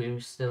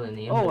in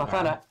the Oh,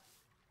 underground.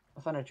 I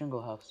found a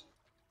jungle house.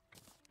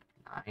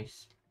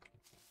 Nice.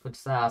 Good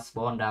start,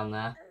 spawn down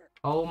there.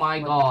 Oh my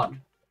god.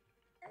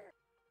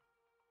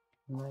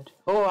 Red.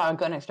 Oh, I've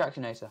got an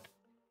extractionator.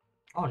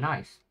 Oh,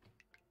 nice.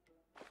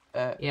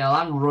 Yeah, well,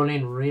 I'm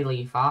running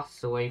really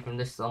fast away from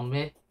this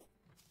zombie.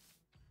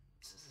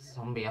 There's a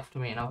zombie after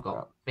me, and I've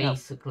got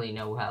basically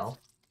no health.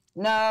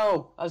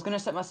 No, I was gonna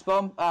set my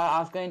spawn. I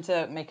was going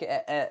to make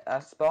it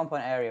a spawn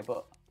point area,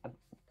 but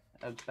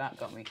that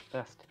got me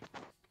first.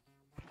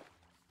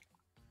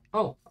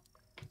 Oh.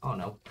 Oh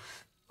no.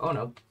 Oh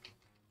no.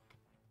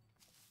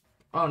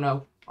 Oh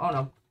no. Oh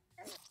no.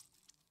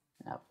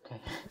 No, okay.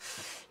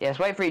 Yes,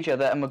 wait for each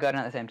other, and we're going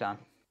at the same time.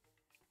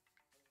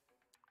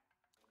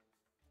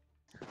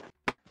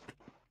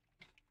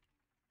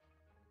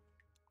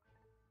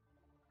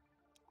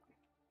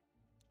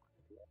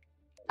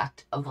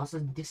 That was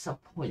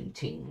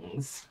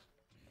disappointing.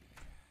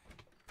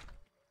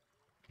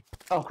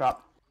 Oh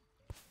crap!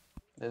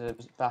 There's a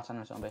bat and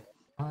a zombie.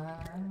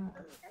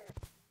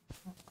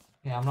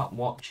 Yeah, I'm not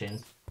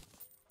watching.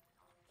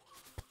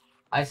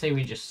 I say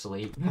we just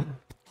sleep.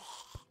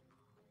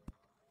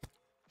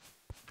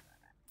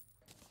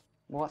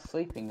 What's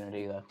sleeping gonna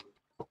do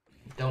though?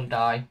 Don't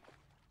die.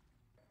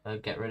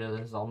 Get rid of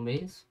the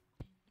zombies.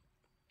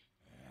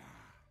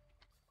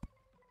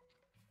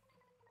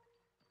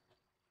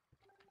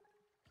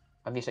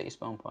 Have you set your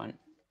spawn point?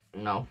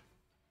 No.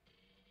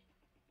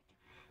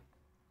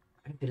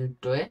 I will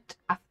do it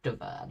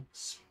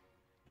afterwards.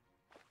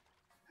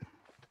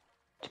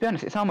 To be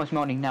honest, it's almost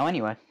morning now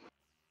anyway.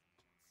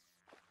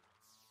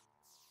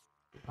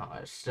 Oh,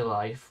 it's still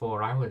like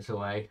 4 hours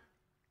away.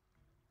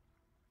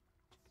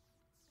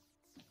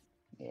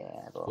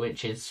 Yeah, but...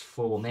 Which is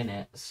 4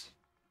 minutes.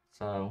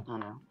 So... I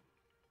know.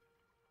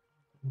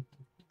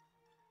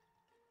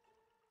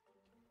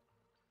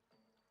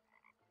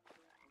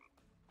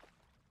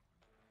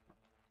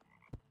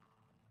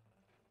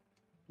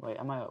 Wait,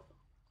 am I up?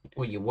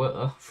 Well, you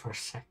were for a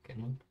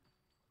second.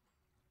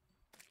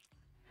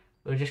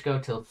 We'll just go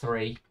till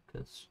 3,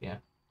 because, yeah.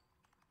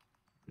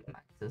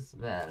 Might as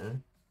well.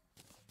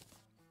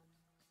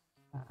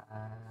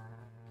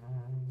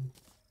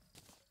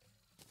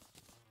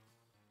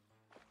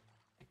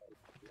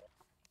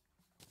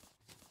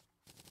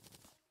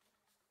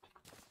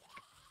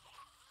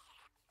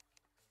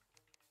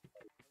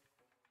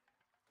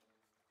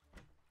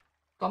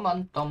 Come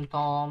on, Tom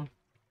Tom.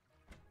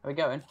 Are we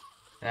going?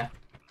 Yeah.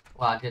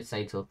 Well, I did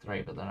say till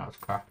 3, but then I was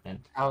crafting.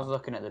 I was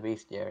looking at the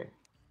bestiary.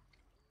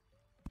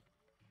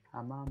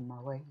 I'm on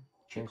my way.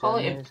 You call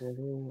it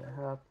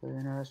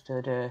happiness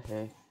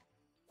today.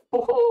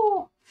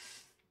 Oh,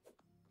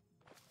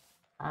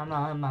 I'm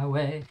on my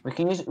way. We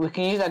can use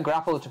that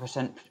grapple to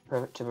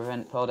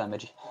prevent fall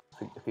damage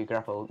if you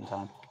grapple in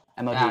time.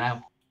 MLG. Yeah, I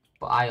know.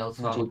 But I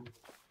also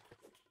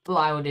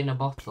loud in a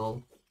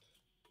bottle.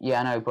 Yeah,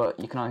 I know, but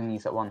you can only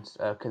use that once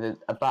because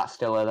a bat's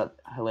still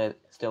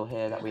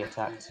here that we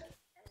attacked.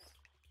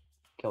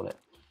 Killed it.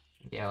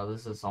 Yeah, well,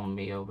 there's a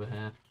zombie over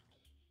here.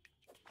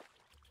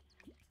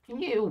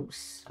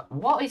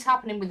 What is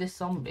happening with this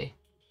zombie?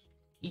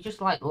 You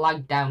just like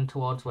lag down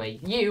towards where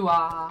you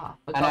are.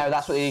 I know,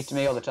 that's what they do to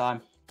me all the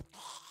time.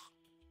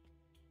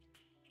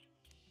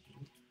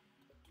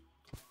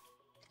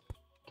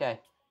 Okay.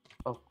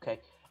 Okay.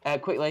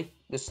 Quickly,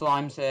 the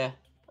slime's here.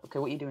 Okay,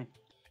 what are you doing?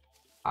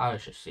 I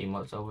was just seeing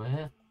what's over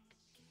here.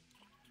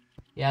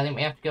 Yeah, I think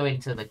we have to go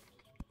into the...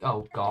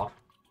 Oh, God.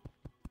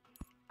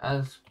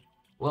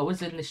 What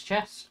was in this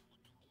chest?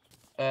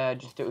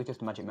 Just it was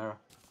just a magic mirror.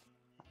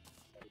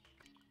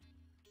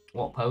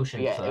 What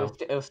potion? Yeah, so?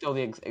 it was still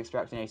the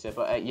extractionator,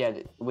 but yeah,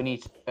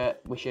 we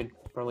should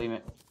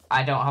probably...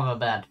 I don't have a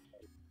bed.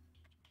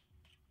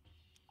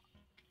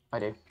 I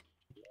do.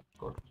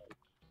 Good.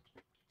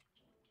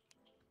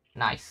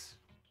 Nice.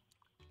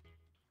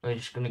 We're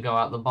just gonna go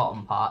out the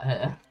bottom part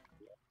here.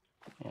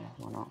 Yeah,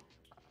 why not?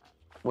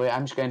 Wait,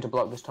 I'm just going to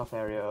block this top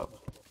area up.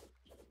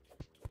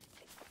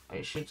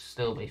 It should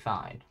still be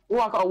fine. Oh,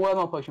 I got a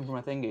wormhole potion from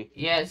a thingy.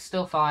 Yeah, it's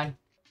still fine.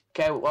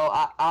 Okay,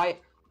 well,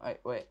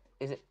 wait,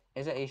 is it,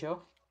 are you sure?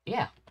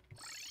 Yeah.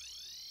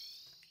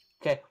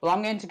 Okay, well,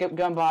 I'm going to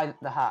go and buy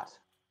the hat.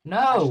 No!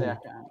 Actually, I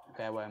can't.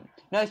 Okay, I won't.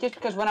 No, it's just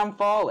because when I'm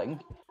falling,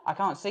 I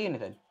can't see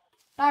anything.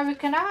 Neither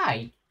can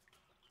I.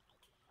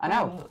 I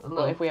know, Oh,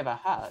 but if we have a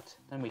hat,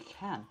 then we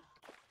can.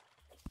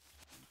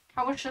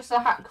 How much does the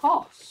hat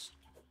cost?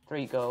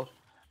 3 gold.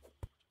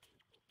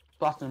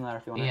 Platinum there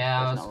if you want it. Yeah,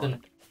 I was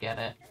gonna get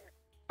it.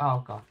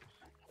 Oh god.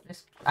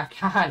 This I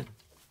can't.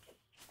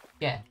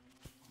 Yeah.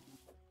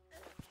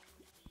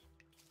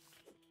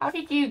 How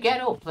did you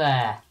get up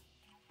there?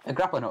 A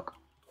grappling hook.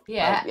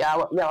 Yeah. Yeah,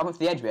 I went to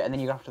the edge of it and then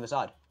you grapple to the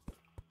side.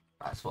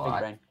 That's what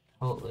I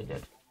totally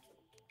did.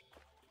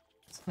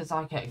 It's because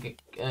I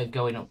kept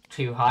going up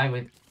too high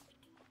with...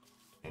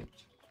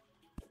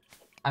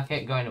 I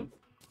kept going up...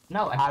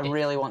 No, I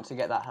really want to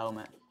get that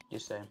helmet,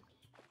 just saying.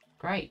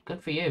 Great,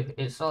 good for you.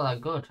 It's not that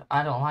good.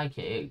 I don't like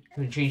it. It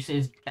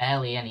produces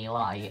barely any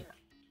light.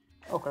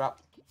 Oh crap.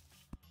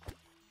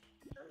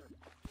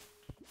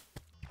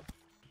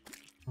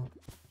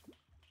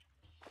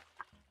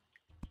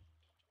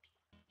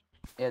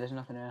 Yeah, there's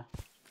nothing here.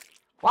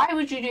 Why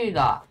would you do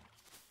that?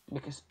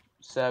 Because,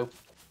 so...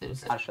 It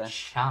was a actually,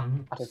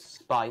 chance. out of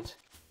spite.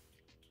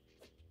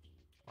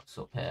 What's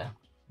up here?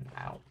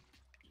 Now.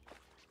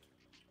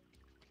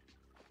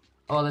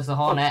 Oh, there's a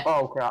hornet.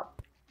 Oh crap.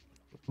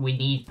 We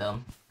need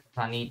them.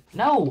 I need...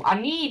 No, I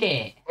need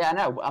it! Yeah, I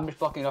know, but I'm just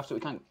blocking it off so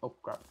we can't... Oh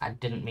crap. I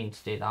didn't mean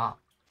to do that.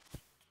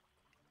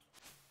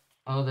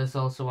 Oh, there's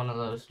also one of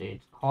those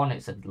dudes.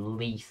 Hornets are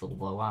lethal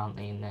though, aren't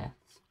they, in this?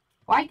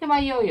 Why can my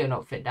yo-yo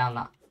not fit down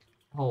that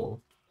hole?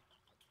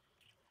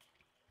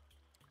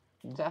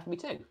 Does that have to be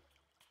 2?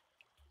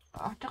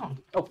 I don't...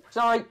 Oh,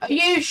 sorry. Are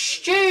you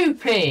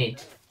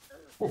stupid?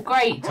 Well,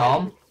 great,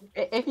 Tom.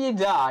 If you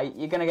die,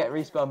 you're gonna get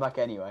respawned back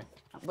anyway.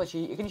 But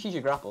you can just use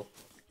your grapple.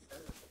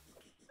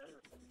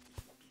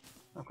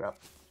 Oh crap.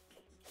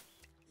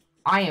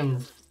 I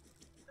am...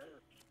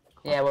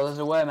 Yeah, well, there's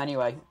a worm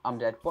anyway. I'm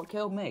dead. What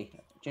killed me?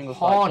 Jingle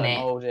Hornet.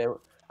 Spike. Oh dear.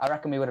 I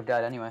reckon we would have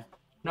died anyway.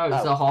 No,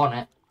 it's a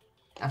hornet.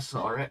 I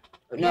saw it.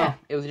 No, Yeah.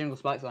 it was a Jingle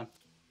Spike Slime.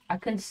 I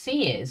can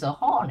see it. It's a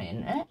hornet,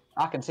 isn't it?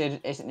 I can see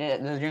it. There's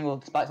a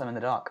Jingle Spike Slime in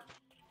the dark.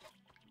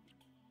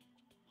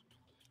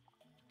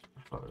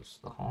 I thought it was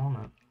the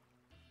hornet.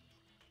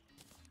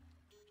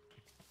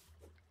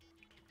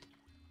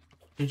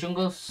 The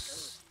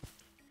jungles...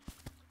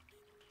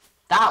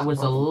 That was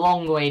a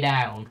long way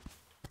down.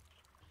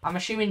 I'm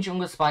assuming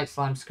jungle spike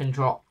slimes can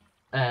drop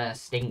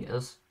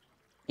stingers.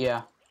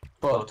 Yeah,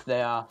 but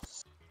they are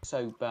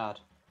so bad.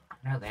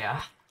 I know they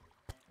are.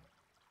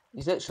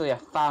 He's literally a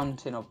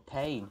fountain of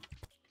pain.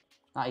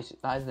 That is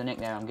the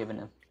nickname I'm giving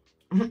him.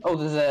 Oh,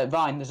 there's a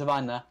vine. There's a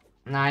vine there.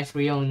 Nice,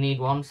 we only need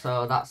one,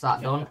 so that's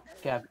that done.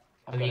 Okay,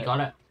 Have you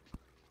got it?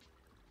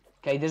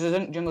 Okay, there's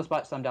a jungle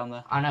spike slime down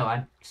there. I know,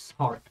 I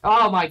saw it.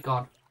 Oh my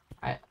god.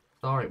 I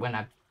saw it when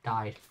I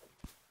died.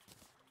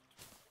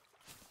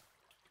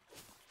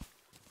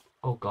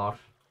 Oh god.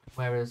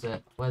 Where is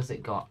it? Where's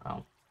it got?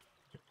 Oh.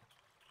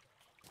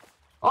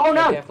 Oh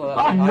no!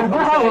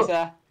 Oh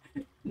no!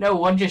 No,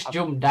 one just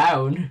jumped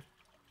down.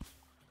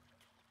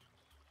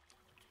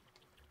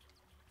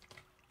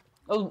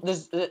 Oh,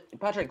 there's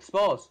Patrick,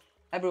 spores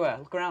everywhere.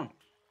 Look around.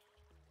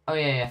 Oh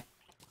yeah, yeah.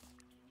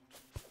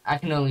 I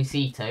can only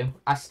see 2.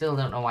 I still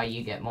don't know why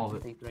you get more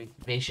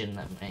vision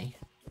than me.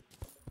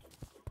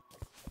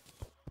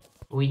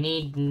 We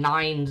need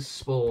 9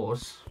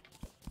 spores.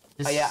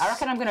 Oh yeah, I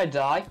reckon I'm gonna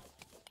die.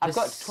 I've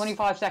got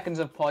 25 seconds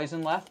of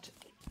poison left.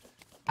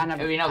 And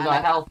have you not got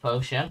a health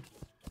potion?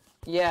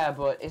 Yeah,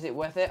 but is it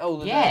worth it?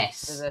 Oh,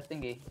 yes. There's a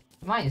thingy.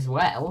 Might as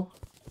well.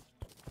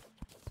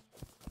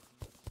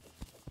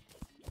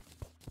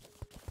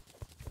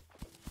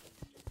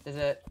 There's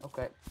a...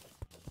 Okay.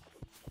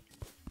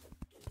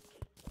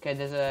 Okay,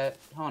 there's a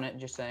hornet,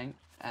 just saying.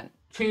 And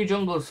 2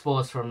 jungle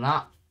spores from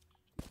that.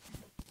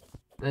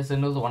 There's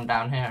another one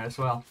down here as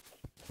well.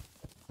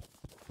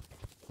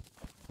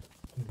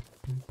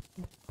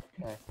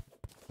 Okay.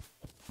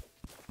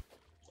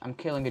 I'm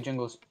killing a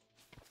jungle's...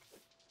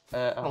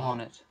 a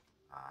hornet.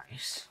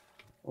 Nice.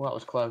 Well, that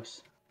was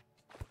close.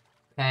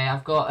 Okay,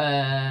 I've got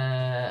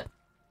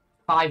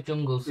 5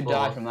 jungle spores. You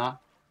die from that.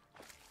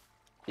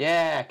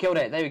 Yeah, killed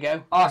it. There we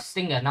go. Oh,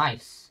 stinger,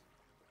 nice.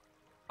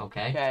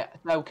 Okay. Okay,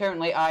 so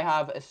currently I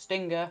have a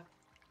stinger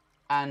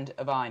and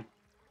a vine.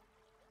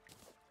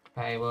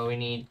 Okay, well we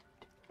need...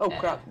 Oh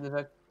crap, there's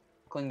a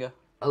clinger.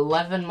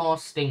 11 more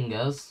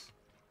stingers.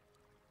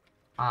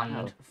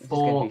 And This is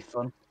 4 gonna be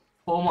fun.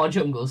 more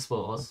jungle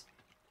spores.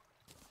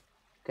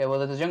 Okay, well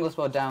there's a jungle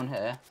spore down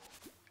here.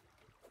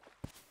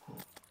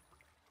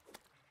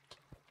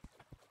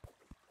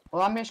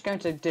 Well, I'm just going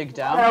to dig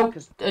down. No,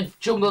 Because a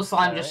jungle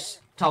slime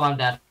just... Tom, I'm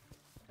dead.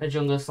 A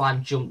jungle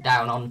slime jumped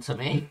down onto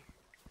me.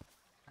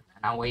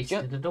 And I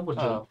wasted a double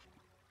jump.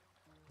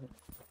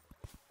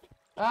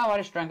 Oh, I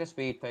just drank a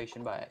speed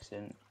potion by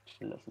accident.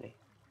 Lovely.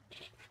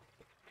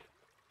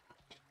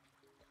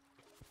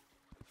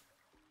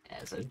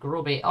 There's a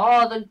grubby.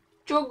 Oh, the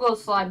jungle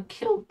slime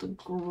killed the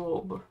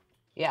grub.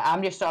 Yeah,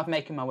 I'm just sort of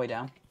making my way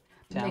down.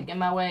 Making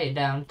my way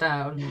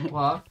downtown,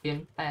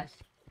 walking fast.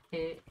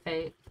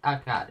 I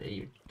can't.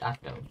 I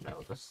don't know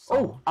the song.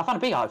 Oh, I found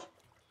a beehive.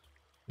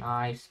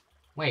 Nice.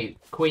 Wait,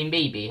 queen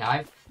bee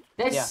beehive.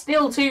 There's Yeah.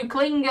 still 2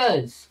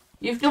 clingers.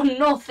 You've done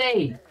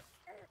nothing.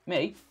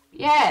 Me?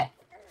 Yeah.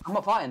 I'm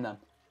not fighting them.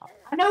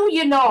 I know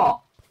you're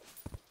not.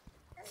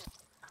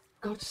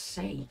 God's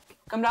sake.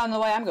 Come down the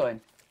way I'm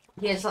going.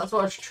 Yes, that's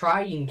what I was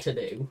trying to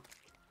do.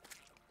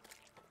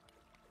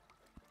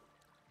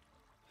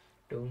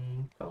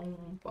 Boom,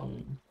 boom,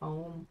 boom,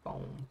 boom,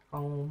 boom,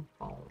 boom,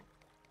 boom.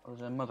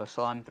 There's another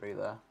slime through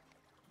there.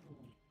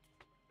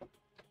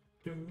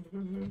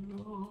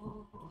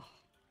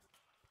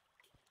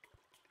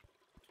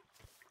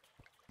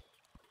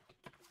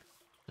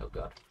 Oh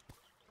god.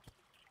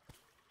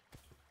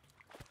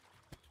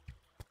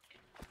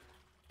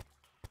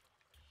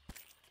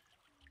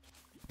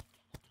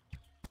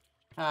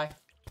 Hi.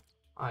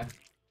 Hi.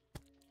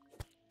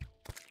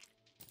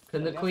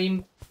 Can the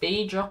queen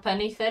bee drop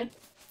anything?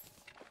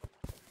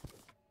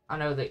 I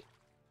know that.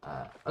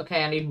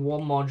 Okay, I need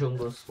one more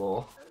jungle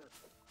spore.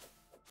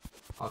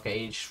 Okay,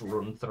 you just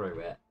run through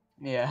it.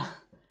 Yeah.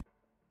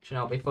 Should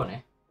not be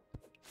funny.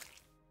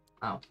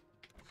 Oh.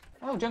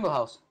 Oh, jungle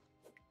house.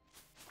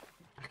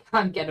 I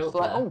can't get up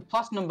there. Oh,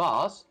 platinum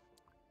bars.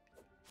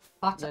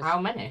 How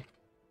many?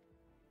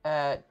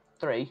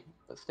 3,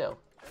 but still.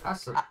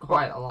 That's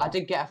quite a lot. I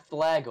did get a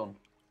flare gun.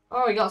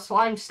 Oh, we got a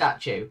slime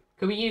statue.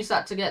 Can we use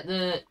that to get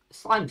the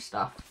slime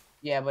stuff?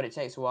 Yeah, but it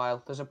takes a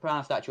while. There's a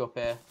piranha statue up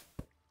here.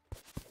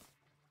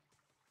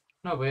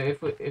 No, but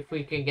if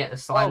we can get the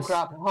slime. Oh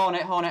crap!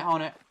 Hornet. Do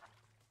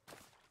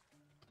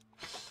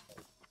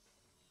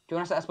you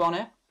want to set a spawn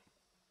here?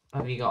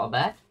 Have you got a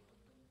bed?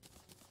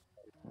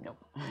 Nope.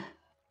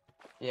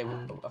 Yeah,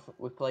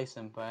 we placed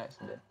him by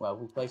accident. Well,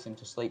 we placed him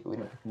to sleep, but we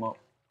didn't pick him up.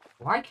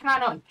 Why can I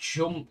not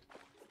jump?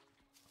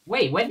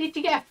 Wait, when did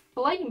you get a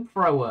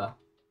flamethrower?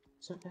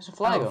 There's a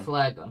flare gun. Oh,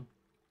 flare gun.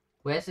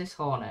 Where's this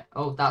hornet?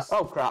 Oh, that's.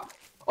 Oh crap!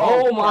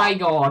 Oh my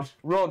god!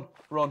 Run!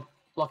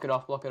 Block it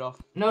off!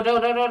 No!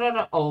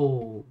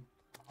 Oh.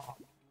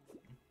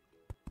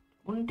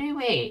 Undo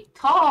it,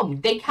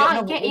 Tom. They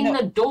can't get in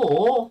the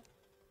door.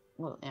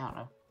 Well, yeah, I don't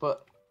know,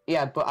 but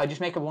yeah, but I just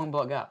make a 1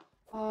 block gap.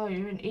 Oh,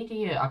 you're an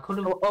idiot. I could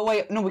have. Oh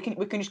wait, no, we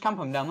can just camp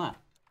him down there.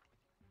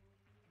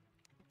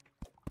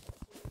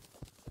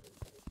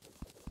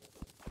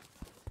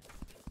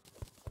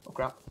 Oh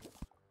crap!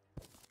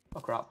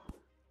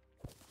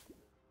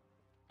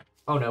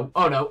 Oh no!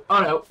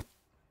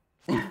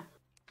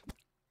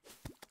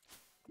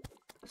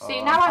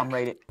 See, now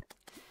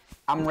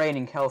I'm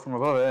raining hell from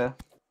above here.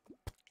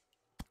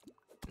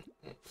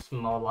 It's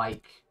more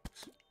like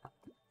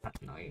I'm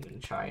not even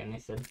try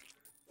anything.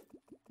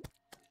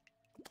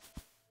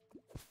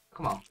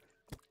 Come on.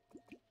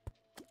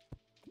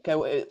 Okay,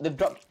 well, they've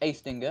dropped a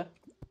stinger.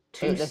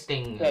 2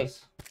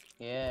 stingers.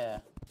 Okay. Yeah.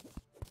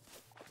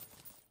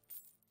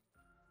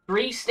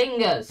 3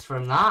 stingers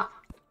from that,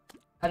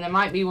 and there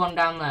might be one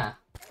down there.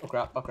 Oh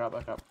crap!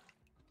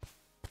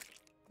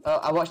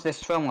 I watched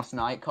this film last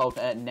night called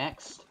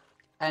Next,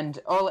 and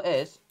all it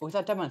is... Was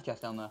that a dead man's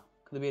chest down there?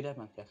 Could there be a dead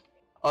man's chest?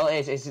 All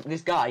it is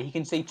this guy, he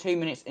can see 2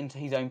 minutes into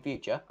his own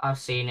future. I've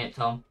seen it,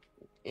 Tom.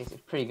 It's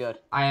pretty good.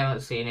 I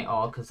haven't seen it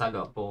all because I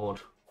got bored.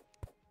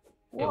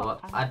 What?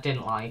 I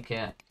didn't like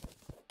it.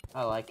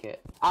 I like it.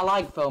 I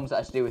like films that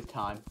have to do with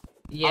time.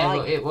 Yeah,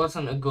 but it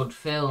wasn't a good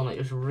film. It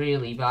was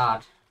really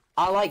bad.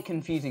 I like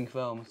confusing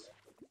films.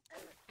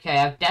 Okay,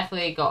 I've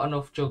definitely got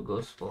enough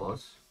jungle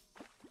spores.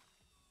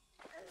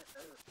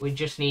 We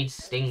just need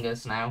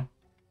stingers now.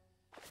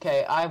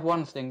 Okay, I have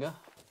 1 stinger.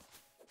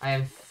 I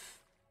have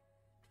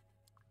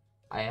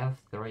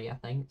 3, I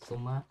think,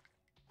 somewhere.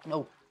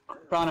 Oh,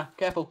 piranha,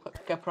 careful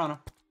piranha.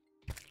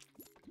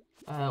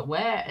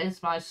 Where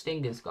is my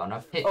stingers gone?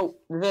 I've picked... Oh,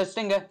 there's a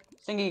stinger.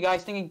 Stinger, you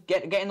guys, stinger,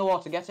 get in the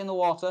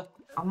water,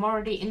 I'm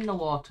already in the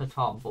water,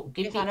 Tom, but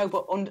give me... I know,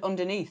 but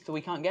underneath, so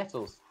we can't get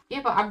us.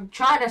 Yeah, but I'm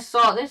trying to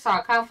sort this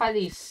out. I can't find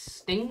these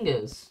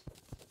stingers.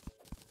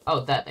 Oh,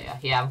 there they are.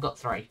 Yeah, I've got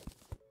 3.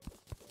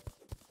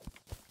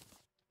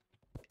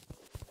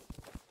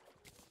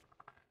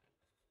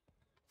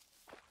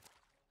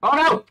 Oh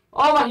no!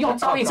 Oh my god,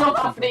 Tommy's up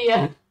after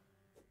you!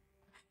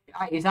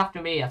 He's after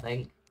me, I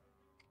think.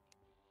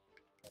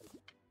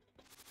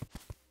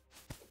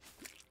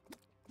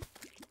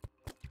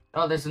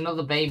 Oh, there's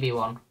another baby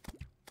one.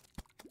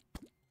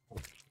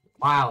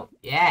 Wow,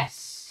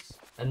 yes!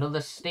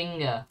 Another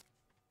stinger.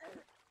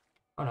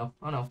 Oh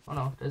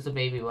no, there's a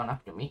baby one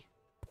after me.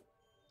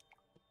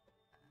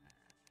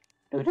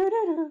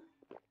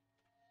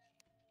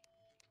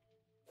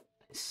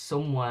 It's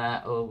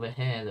somewhere over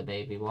here, the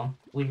baby one.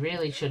 We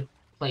really should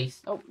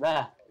place... Oh,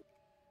 there.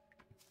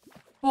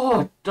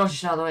 Oh,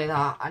 dodged out of the way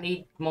that. I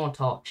need more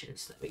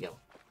torches. There we go.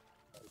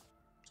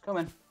 It's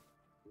coming.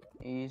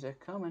 He's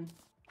a-coming.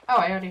 Oh,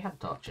 I already had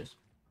torches.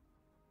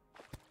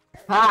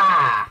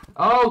 Ah!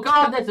 Oh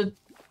god, there's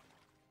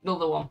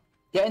another one.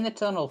 Get in the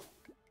tunnel.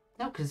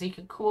 No, because he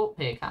can come up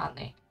here, can't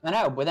he? I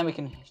know, but then we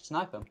can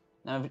snipe them.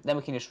 Then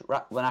we can just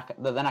then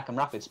I can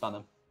rapid spam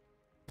them.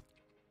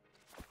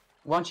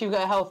 Once you've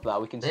got a health bar,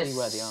 we can see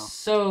where they are.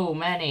 So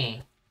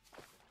many.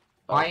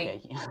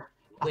 Okay.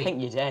 I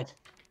think you're dead.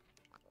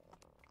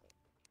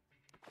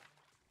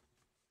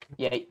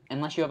 Yeah,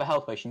 unless you have a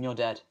health potion, you're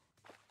dead.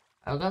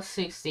 I've got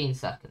 16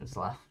 seconds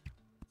left.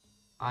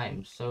 I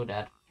am so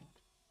dead.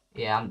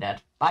 Yeah, I'm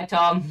dead. Bye,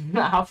 Tom.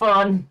 Have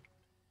fun.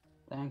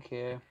 Thank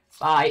you.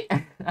 Bye.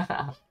 Okay,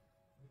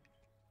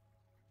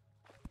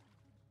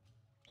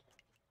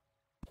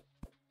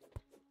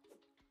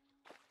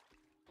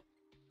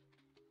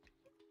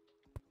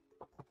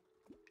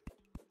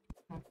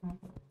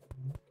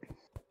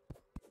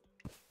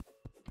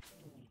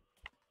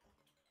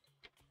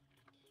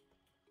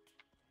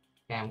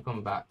 I'm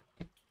coming back.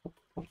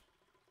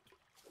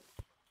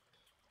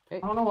 I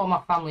don't know what my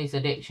family's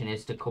addiction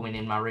is to coming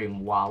in my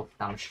room while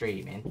I'm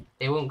streaming.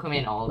 They won't come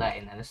in all day,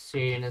 and then as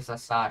soon as I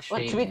start Well,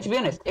 streaming... to be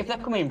honest, if they're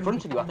coming in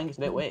front of you, I think it's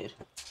a bit weird.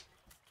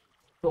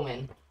 Come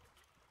in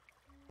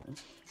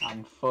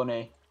I'm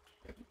funny.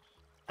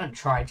 and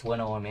try to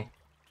annoy me.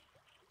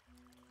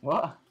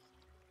 What?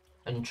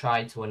 And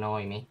try to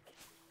annoy me.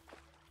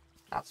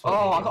 That's what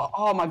Oh, they I do. got.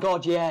 Oh my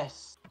god,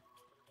 yes.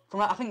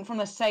 I think from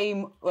the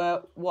same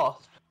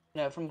wasp.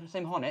 No, from the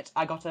same hornet,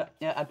 I got a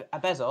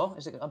bezo.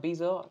 Is it a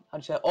bezo? How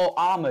do you say? Or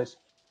armored,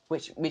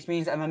 which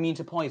means I'm immune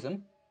to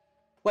poison.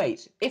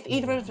 Wait, if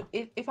either of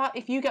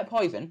if you get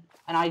poison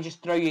and I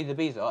just throw you the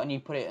bezo and you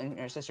put it in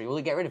your accessory, will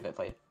it get rid of it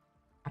for you?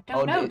 I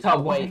don't know,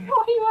 Tom. Why are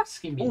you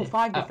asking me? Oh, this?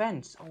 5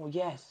 defense. Oh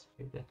yes.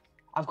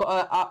 I've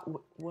got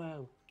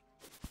whoa.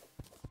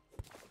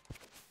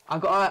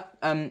 I've got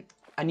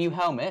a new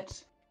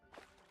helmet,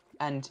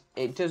 and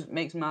it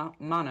makes my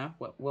mana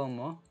well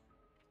more.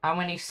 How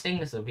many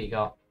stings have you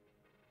got?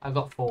 I've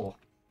got 4.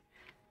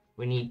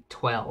 We need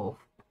 12.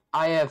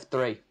 I have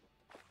 3.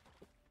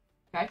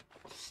 Okay.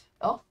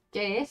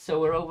 Okay, so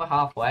we're over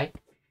halfway.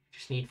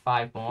 Just need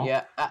 5 more.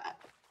 Yeah.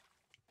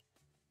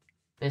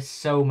 There's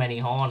so many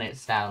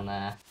hornets down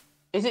there.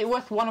 Is it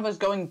worth one of us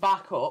going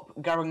back up,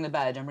 gathering the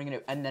bed, and bringing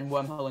it, and then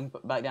wormholing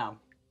back down?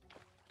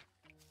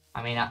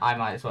 I mean, I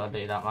might as well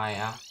do that, might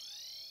I?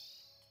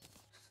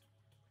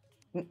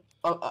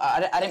 Oh,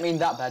 I didn't mean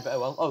that bed, but oh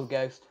well. Oh,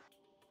 ghost.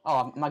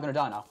 Oh, am I gonna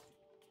die now?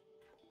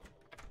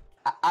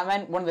 I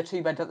meant one of the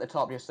 2 beds at the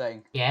top, just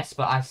saying. Yes,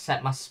 but I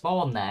set my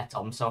spawn there,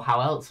 Tom, so how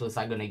else was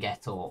I gonna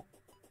get up?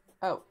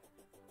 Oh.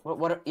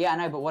 What? Yeah, I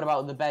know, but what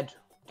about the bed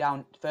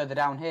further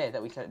down here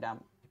that we set it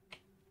down?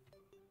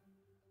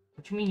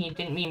 What do you mean you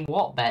didn't mean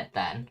what bed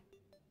then?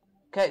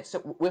 Okay,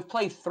 so we've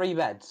played 3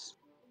 beds.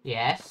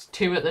 Yes,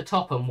 2 at the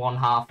top and 1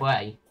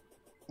 halfway.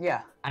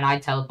 Yeah. And I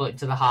teleported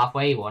to the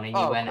halfway one and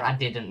you went, crap. I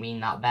didn't mean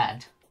that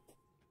bed.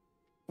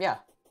 Yeah.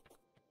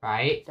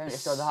 Right? Don't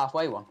just go the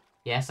halfway one.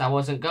 Yes, I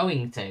wasn't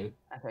going to.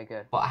 Okay,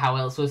 good. But how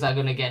else was I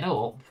going to get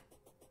up?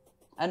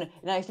 And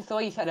no, it's just the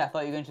way you said it, I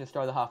thought you were going to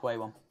destroy the halfway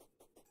one.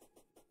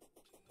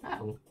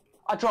 Oh.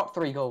 I dropped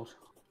 3 gold.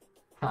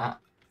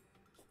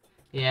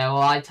 Yeah,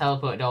 well, I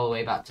teleported all the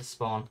way back to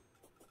spawn.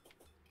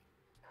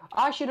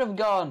 I should have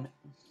gone.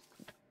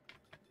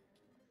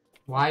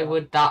 Why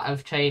would that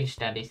have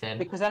changed anything?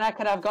 Because then I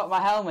could have got my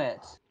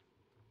helmet.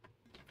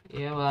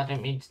 Yeah, well, I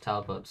didn't mean to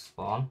teleport to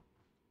spawn.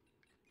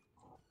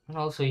 And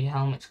also, your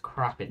helmet's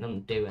crap, it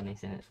doesn't do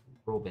anything, it's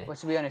rubbish. Well,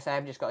 to be honest, I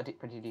have just got a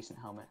pretty decent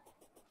helmet.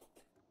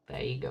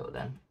 There you go,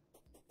 then.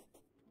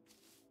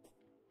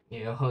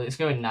 Yeah, well, it's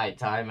going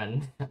nighttime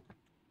and...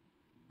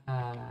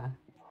 Well,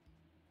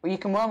 you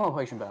can wormhole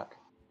potion back.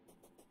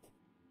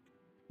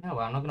 No,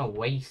 I'm not going to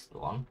waste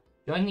one.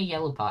 Join the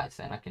yellow parts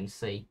then, I can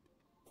see.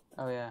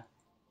 Oh, yeah.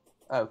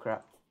 Oh,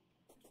 crap.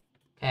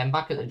 Okay, I'm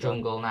back at the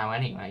jungle now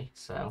anyway,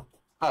 so...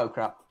 Oh,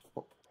 crap.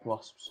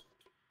 Wasps.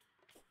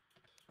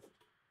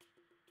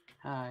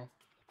 Hi.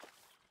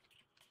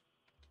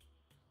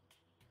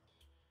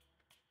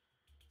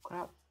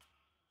 Crap.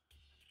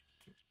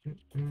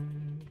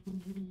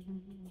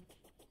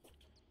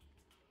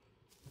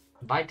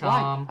 Bye,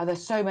 Tom. Why are there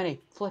so many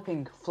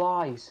flipping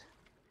flies?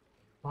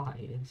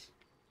 Flies?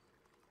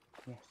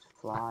 Yes,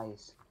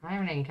 flies. I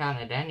haven't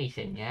encountered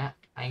anything yet.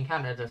 I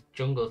encountered a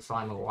jungle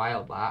slime a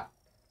while back,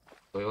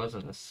 but it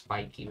wasn't a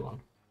spiky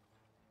one.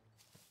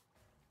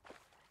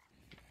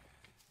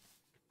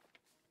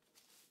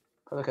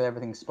 Look at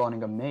everything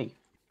spawning on me.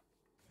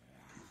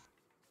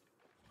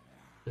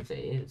 Because it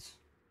is.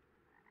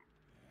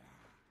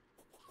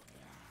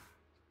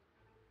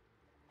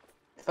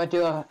 If I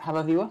do have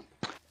a viewer,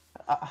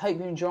 I hope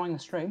you're enjoying the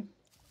stream.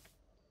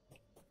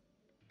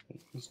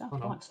 Is that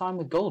like slime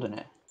with gold in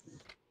it?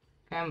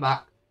 Come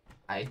back.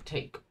 I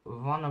take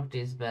one of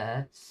these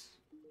beds.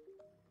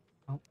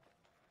 Oh,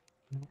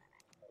 no.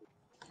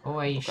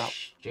 Oh, you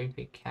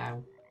stupid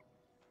cow.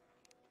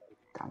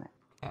 Damn it.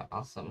 Yeah,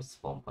 I'll set my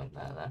spawn point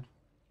there then.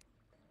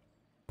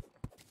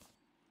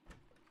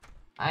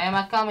 I am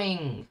a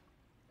coming!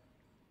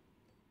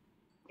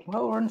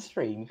 Well, we're on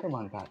stream. Come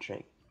on,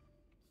 Patrick.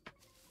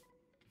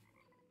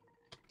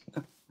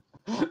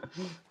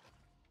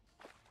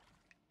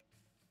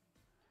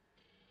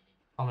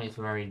 Tommy's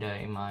very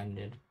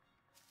dirty-minded.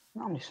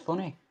 No, I'm just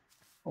funny.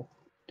 Oh,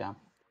 damn.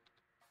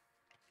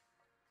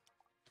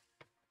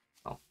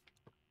 Oh.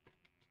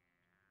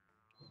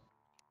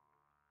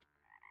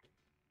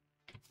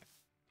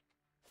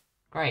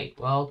 Great,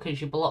 well,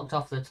 because you blocked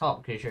off the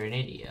top because you're an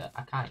idiot,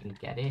 I can't even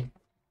get in.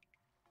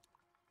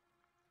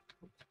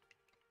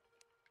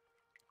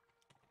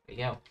 There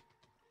we go.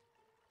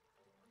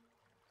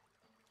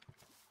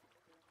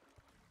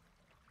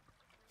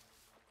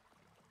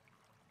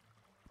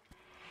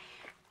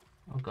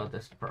 god,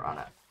 there's a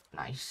piranha.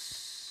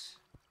 Nice.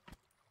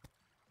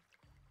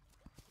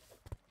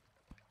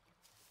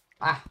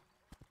 Ah.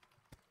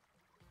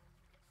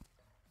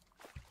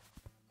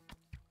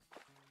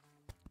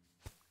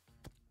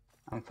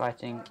 I'm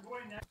fighting.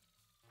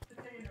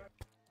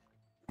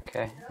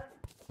 Okay.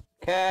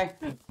 Okay.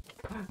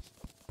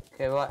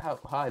 Okay, well,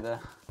 hi there.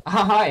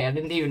 Hi, I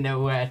didn't even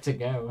know where to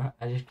go.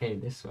 I just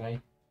came this way.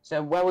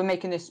 So, where are we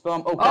making this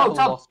spawn? Oh, Oh, careful,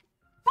 Tom! boss.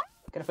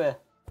 Get up here.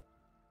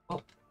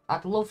 Oh,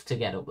 I'd love to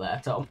get up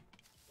there, Tom.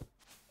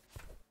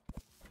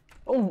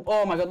 Oh,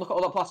 oh my god, look at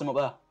all that platinum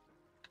up there.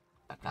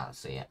 I can't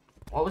see it.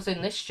 What was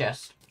in this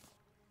chest?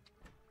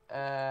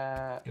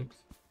 Oops.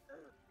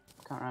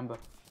 Can't remember.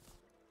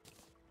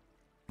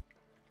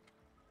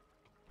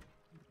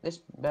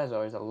 This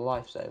Bezo is a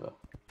lifesaver.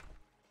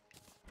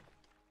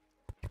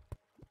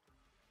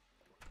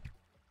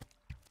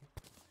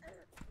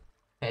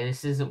 Okay,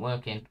 this isn't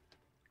working.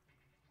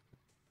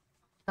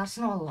 That's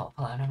not a lot of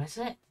platinum, is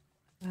it?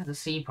 I have to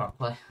see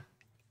properly.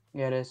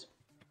 Yeah, it is.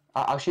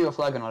 I'll shoot a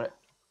flag on it.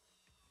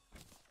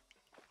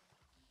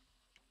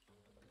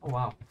 Oh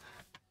wow.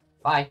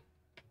 Bye.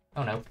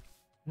 Oh no.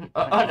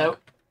 Oh no.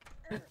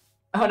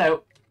 Oh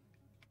no.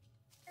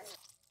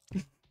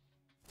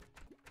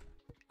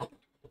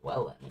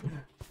 Well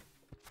then.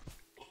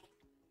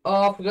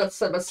 Oh, I forgot to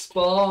set my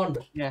spawn.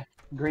 Yeah,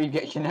 greed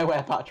gets you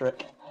nowhere,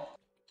 Patrick.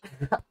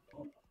 I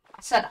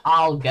said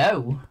I'll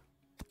go.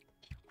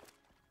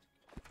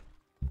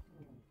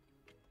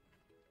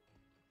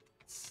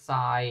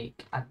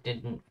 Psych, I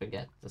didn't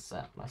forget to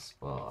set my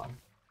spawn.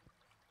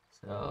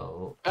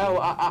 So... Oh,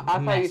 I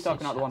thought you were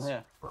talking about the one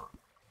here.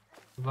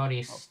 We've already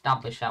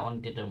established that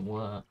one didn't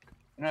work.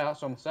 No,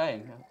 that's what I'm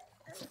saying.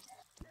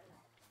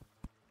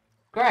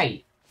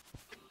 Great.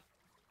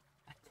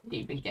 I didn't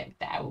even get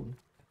down.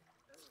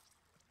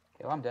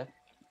 Okay, well, I'm dead.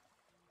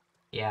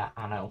 Yeah,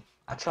 I know.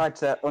 I tried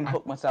to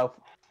unhook myself,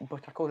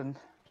 but I couldn't.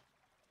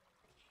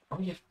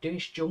 All you have to do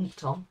is jump,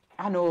 Tom.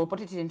 I know,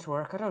 but it didn't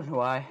work. I don't know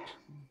why.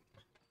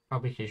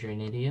 Probably because you're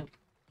an idiot.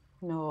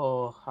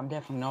 No, I'm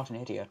definitely not an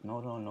idiot. No,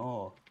 no,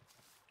 no.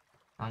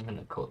 I'm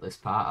gonna cut this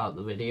part out of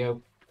the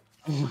video.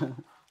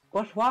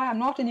 But why? I'm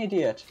not an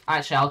idiot.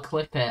 Actually, I'll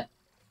clip it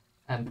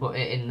and put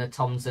it in the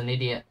Tom's an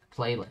Idiot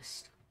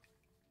playlist.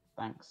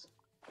 Thanks.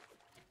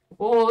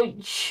 Oh,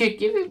 you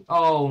give him...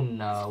 Oh,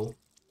 no.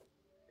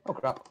 Oh,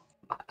 crap.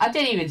 I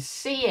didn't even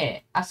see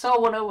it. I saw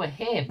one over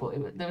here,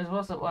 but there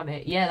wasn't one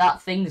here. Yeah,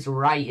 that thing's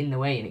right in the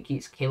way and it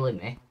keeps killing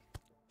me.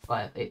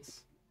 Like,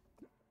 it's...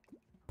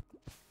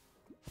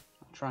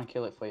 I'll try and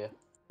kill it for you.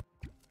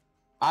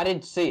 I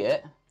didn't see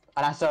it,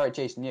 and I saw it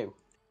chasing you.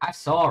 I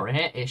saw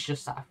it, it's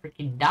just that I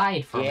freaking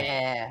died from it.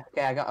 Yeah.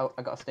 Okay, I got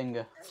a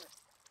stinger.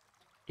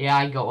 Yeah,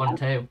 I got one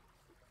too.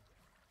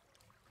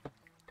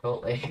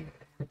 Totally.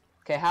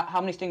 Okay, how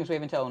many stingers do we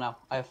have in total now?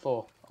 I have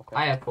 4. Okay.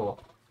 I have 4.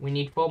 We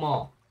need 4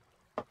 more.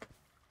 Do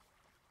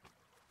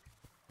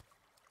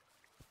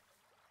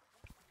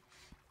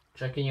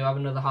you reckon you have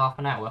another half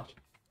an hour?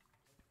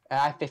 I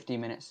have 15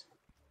 minutes.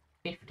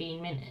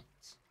 15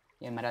 minutes?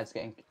 Yeah, my dad's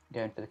going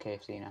for the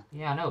KFC now.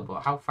 Yeah, I know,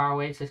 but how far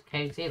away is this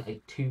KFC?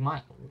 Like 2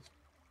 miles?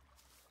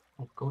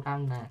 Oh, go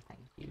down there,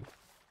 thank you.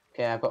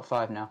 Okay, I've got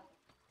 5 now.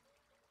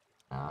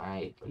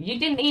 Alright. You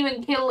didn't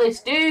even kill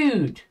this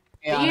dude!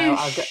 Yeah, I know,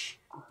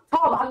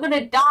 Tom, I'm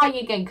gonna die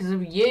again because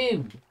of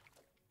you!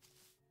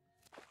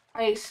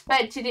 I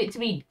expected it to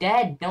be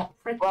dead, not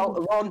freaking...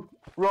 Well,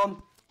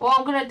 run! Well,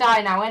 I'm gonna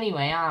die now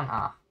anyway, aren't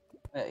I?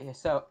 Yeah,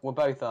 so, we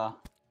both are.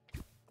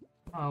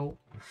 Oh.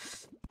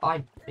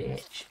 Bye,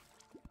 bitch.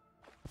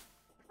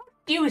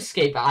 You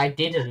escaped, but I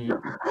didn't.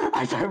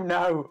 I don't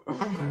know!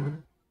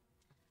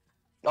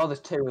 Oh, there's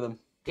 2 of them.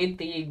 Did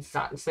the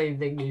exact same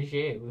thing as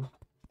you.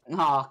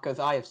 Nah, because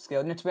I have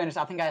skill. And to be honest,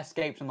 I think I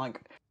escaped from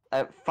like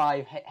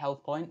 5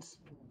 health points.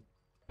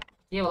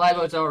 Yeah, well, I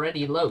was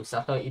already low, so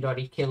I thought you'd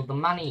already killed the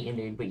man-eating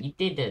dude, but you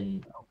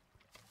didn't.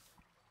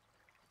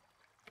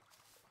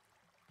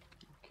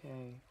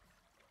 Okay.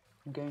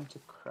 I'm going to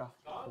craft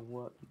a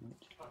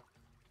workbench.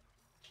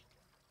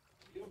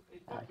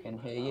 I can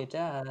hear you,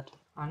 Dad.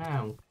 I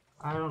know.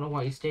 I don't know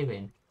what he's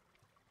doing.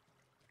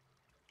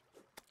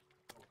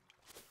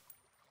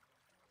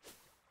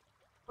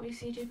 What is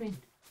he doing?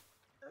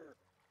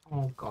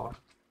 Oh, God.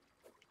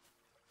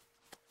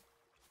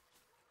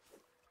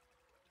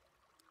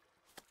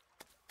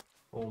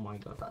 Oh my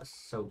God, that's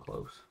so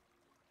close.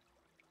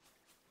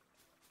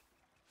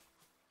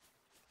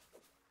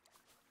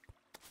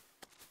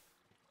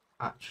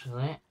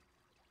 Actually.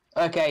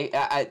 Okay,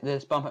 the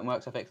spawn point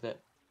works, I fixed it.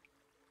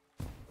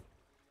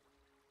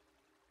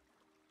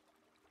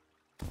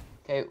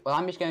 Okay, well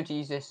I'm just going to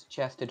use this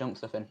chest to dump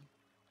stuff in.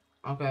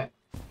 Okay.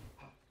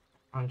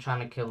 I'm trying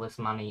to kill this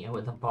man-eater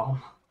with a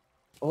bomb.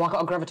 Oh, I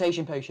got a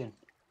gravitation potion.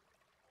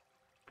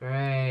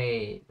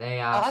 Great. They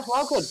are that's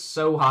well good.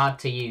 so hard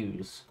to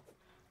use.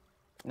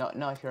 Not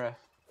if you're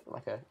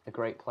a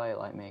great player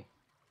like me.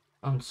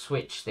 On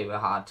Switch they were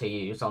hard to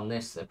use. On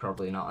this they're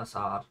probably not as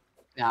hard.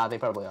 Nah, they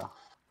probably are.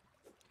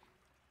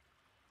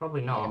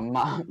 Probably not.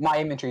 Yeah, my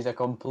inventory's a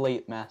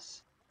complete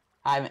mess.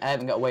 I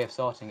haven't got a way of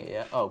sorting it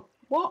yet. Oh,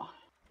 what?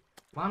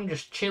 I'm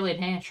just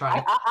chilling here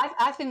trying to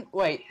I think.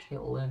 Wait.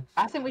 kill this.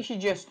 I think we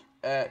should just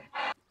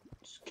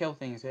kill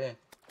things here.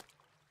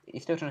 You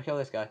still trying to kill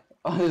this guy?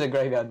 Oh, there's a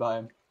graveyard by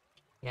him.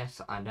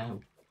 Yes, I know.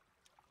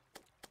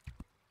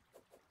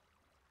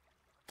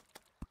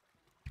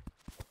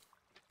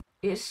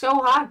 It's so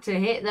hard to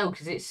hit though,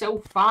 because it's so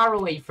far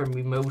away from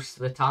me most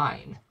of the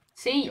time.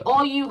 See,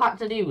 all you had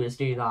to do was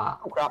do that.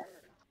 Oh crap.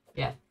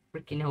 Yeah,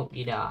 freaking hope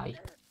you die.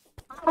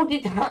 How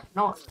did that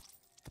not?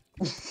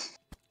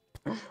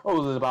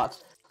 Oh, there's a bat.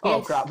 Oh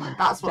Yes, crap.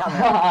 That's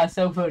what.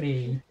 So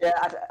funny. Yeah,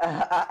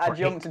 I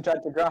jumped and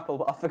tried to grapple,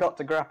 but I forgot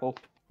to grapple.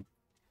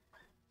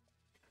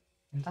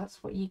 And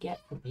that's what you get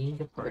for being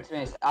a prick.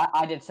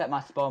 I did set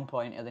my spawn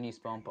point at the new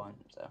spawn point,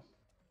 so.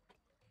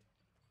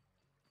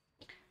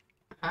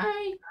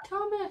 Hi,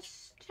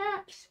 Thomas.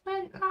 Jax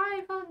went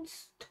live on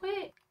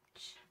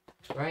Twitch.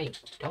 Great,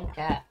 don't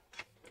care.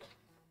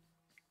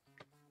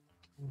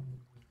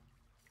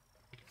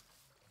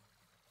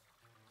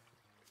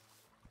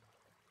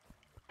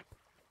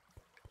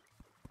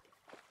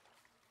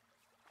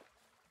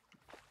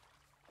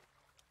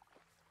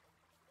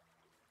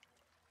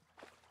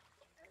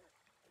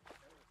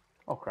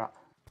 Oh crap.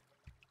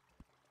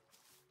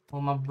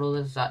 Well, my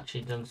brother's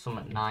actually done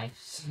something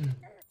nice.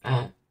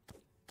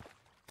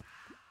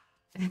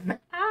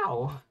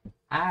 Ow!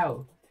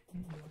 Ow!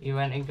 You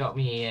went and got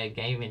me a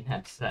gaming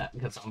headset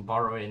because I'm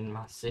borrowing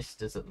my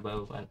sister's at the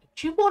moment.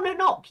 Do you want to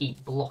not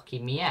keep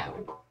blocking me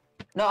out?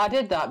 No, I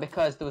did that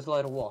because there was a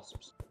load of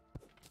wasps.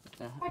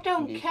 I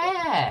don't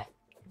care!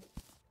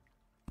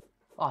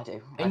 Oh, I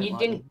do. And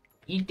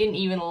you didn't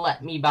even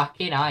let me back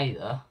in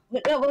either.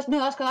 No, that's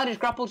because I just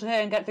grappled to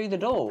here and get through the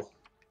door.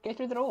 Get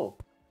through the door.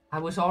 I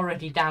was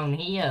already down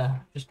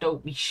here. Just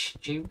don't be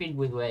stupid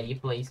with where you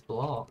place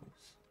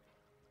blocks.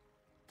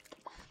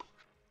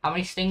 How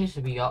many stings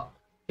have you got?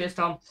 Cheers,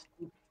 Tom.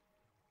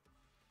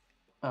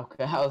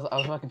 Okay, I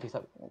was working through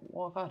that.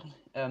 What have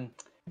I done?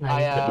 No, I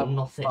you've done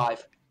nothing.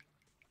 5.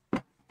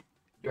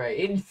 Right,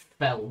 it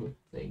fell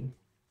thing.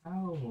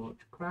 How much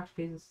crap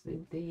is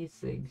in these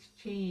things?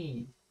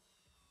 Jeez.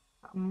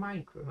 A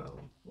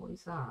microphone. What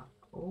is that?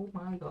 Oh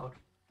my god.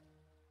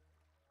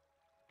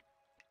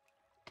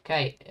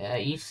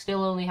 Okay, you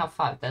still only have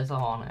 5. There's a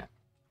hornet.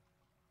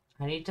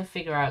 I need to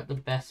figure out the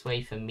best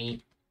way for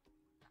me.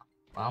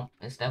 Well,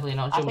 it's definitely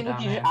not jumping down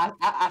here.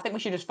 I think we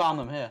should just farm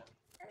them here.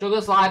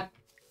 Sugar slime.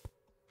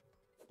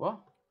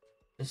 What?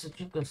 It's a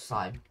sugar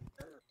slime.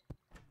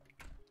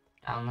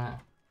 Down there.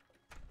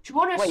 Do you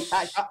want to? Wait,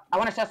 I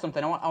want to test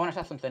something. I want to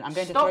test something. I'm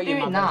going to Stop throw you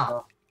my doing that.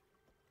 bezo.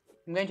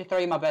 I'm going to throw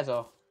you my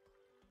bezo.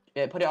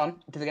 Yeah, put it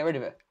on. Does it get rid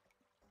of it?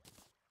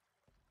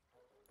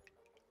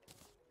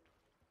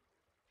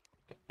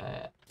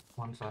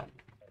 One sec.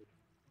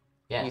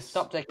 Yes. You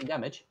stopped taking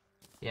damage.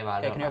 Yeah, but I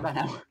Okay, don't can you know. have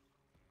that now?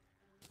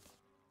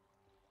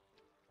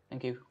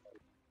 Thank you.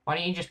 Why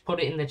don't you just put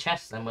it in the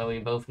chest then, where we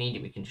both need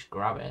it? We can just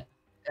grab it.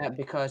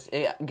 Because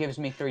it gives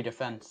me 3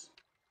 defense.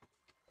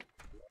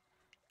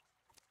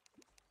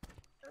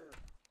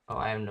 Oh,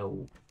 I have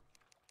no.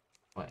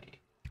 Wait.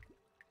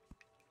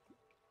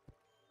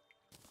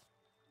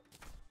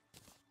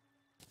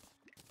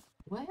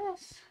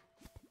 Where's?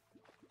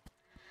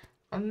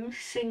 I'm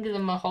missing the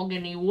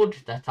mahogany wood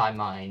that I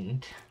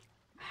mined.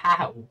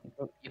 How?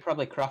 You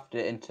probably crafted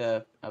it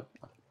into a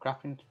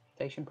crafting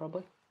station,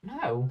 probably.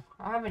 No,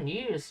 I haven't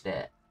used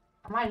it.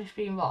 Am I just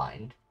being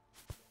blind?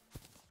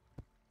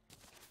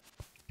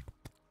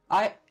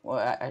 I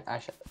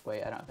should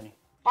wait. I don't have any.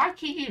 Why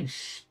can you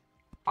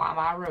spam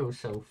arrows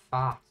so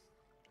fast?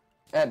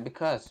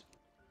 Because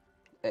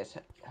it's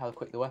how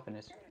quick the weapon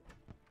is.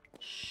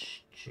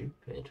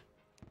 Stupid.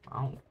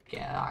 I don't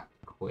get that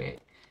quick.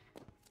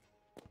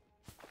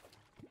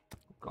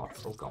 God,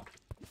 oh god.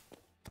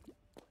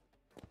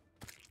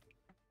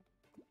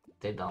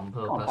 Did that on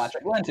purpose. Come on,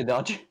 Patrick, learn to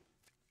dodge.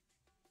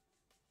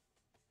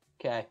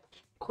 Okay.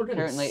 Couldn't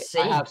Currently, see.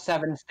 I have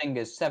 7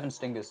 stingers. 7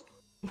 stingers.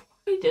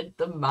 Why did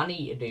the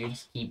man-eater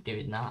dudes keep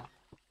doing that?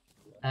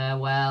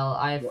 Well,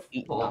 I've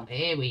thought,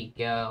 here we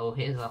go.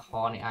 Here's a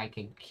hornet I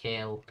can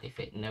kill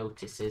if it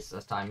notices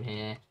that I'm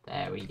here.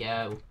 There we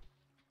go.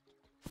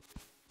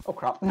 Oh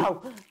crap!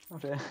 No. Oh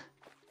dear.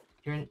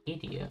 You're an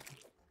idiot.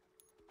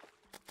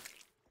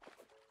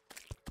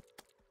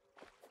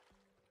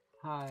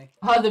 Hi.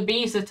 Oh, the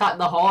bees attacked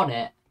the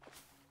hornet.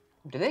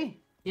 Do they?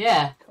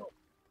 Yeah.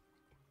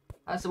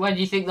 That's why do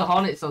you think the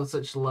hornet's on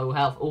such low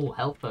health? Oh,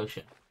 health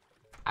potion.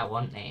 I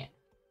want it.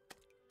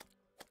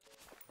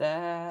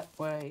 That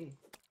way.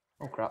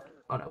 Oh crap.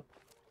 Oh no.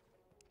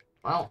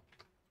 Well,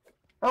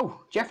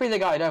 Oh, Jeffrey the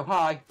guide. Oh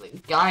hi. the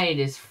guide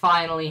is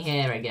finally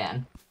here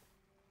again.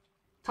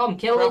 Tom,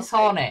 kill Well, this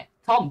hornet.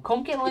 Tom,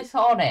 come kill this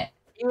hornet.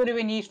 He would have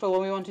been useful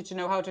when we wanted to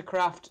know how to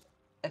craft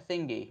a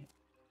thingy.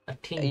 A A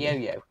tingy.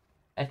 yo-yo.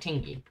 A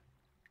tingy.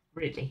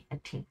 Really, a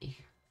tingy.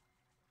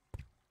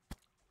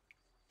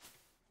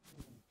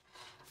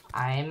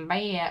 I'm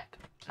back.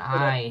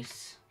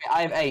 Nice.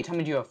 I have 8. How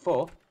many do you have?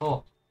 4.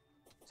 4.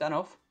 Is that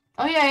enough?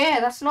 Oh yeah,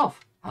 that's enough.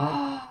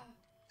 I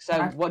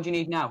So, what do you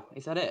need now?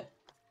 Is that it?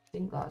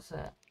 think that's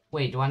it.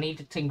 Wait, do I need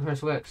a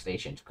Tinkerer's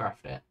workstation to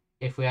craft it?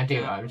 If we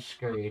do, I'm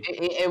screwed.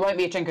 It won't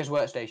be a tinker's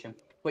workstation.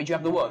 Wait, do you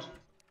have the wood?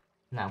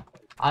 No.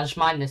 I'll just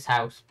mine this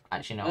house.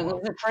 Actually, no.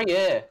 There's a tree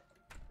here.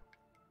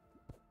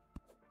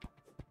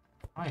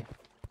 Right.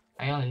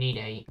 I only need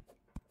 8.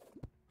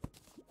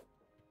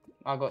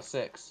 I got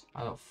 6.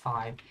 I got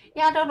 5.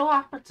 Yeah, I don't know what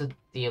happened to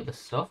the other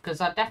stuff,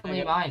 because I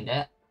definitely mined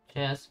it.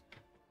 Cheers.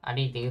 I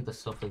need the other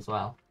stuff as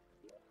well.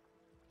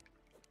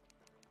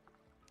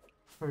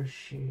 For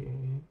sure.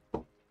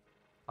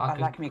 I'd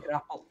like me a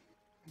grapple.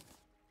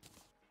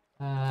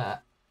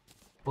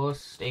 Buzz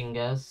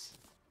stingers.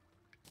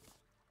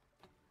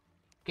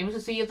 Give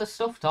us the other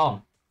stuff,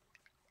 Tom.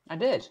 I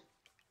did.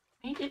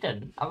 You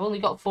didn't. I've only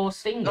got 4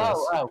 stingers.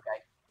 Oh, okay.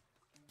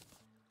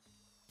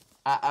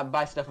 I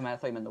buy stuff from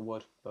out in the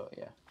wood, but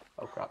yeah.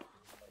 Oh crap.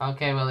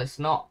 Okay, well it's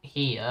not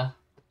here.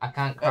 I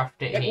can't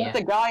craft it here. You have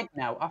the guide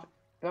now.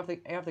 You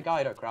have the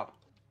guide, oh crap.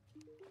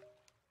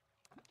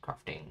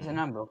 Crafting. It's an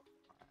anvil.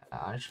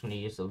 I'm just gonna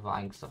use the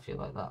vine because I feel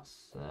like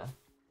that's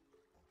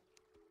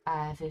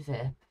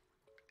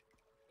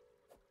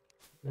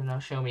You're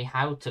not showing me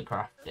how to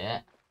craft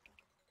it.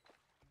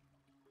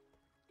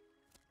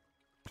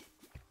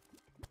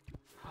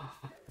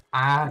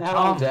 Now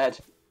I'm dead.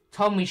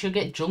 Tom, we should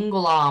get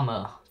jungle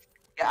armor.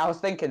 Yeah, I was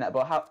thinking that,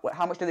 but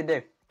how much do they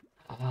do?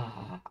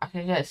 I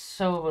can get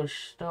so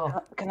much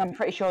stuff. Because I'm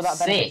pretty sure that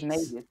benefits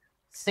maybe.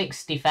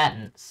 6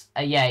 defense.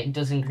 Yeah, it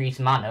does increase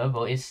mana,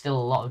 but it's still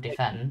a lot of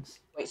defense.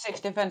 Wait, 6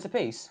 defense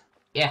apiece?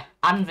 Yeah,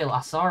 anvil.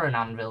 I saw an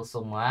anvil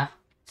somewhere.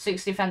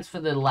 6 defense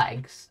for the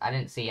legs. I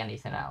didn't see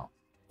anything else.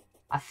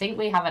 I think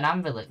we have an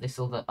anvil at this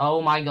other...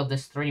 Oh my god,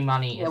 there's 3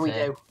 man-eaters Yeah, we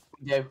here.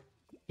 do.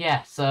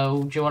 Yeah,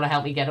 so do you want to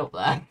help me get up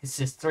there? It's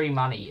just 3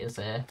 man-eaters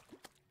here.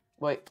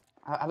 Wait,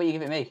 how about you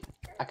give it me?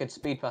 I could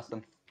speed past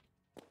them.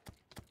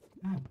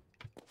 No.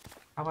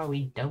 How about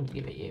we don't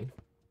give it you?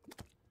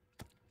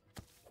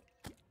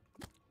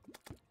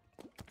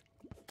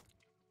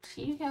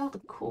 See, you get all the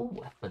cool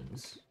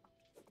weapons.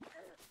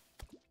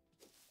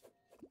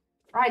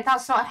 Right,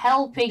 that's not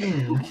helping!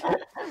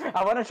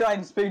 I want to try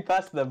and speed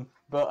past them,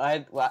 but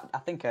I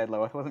think I had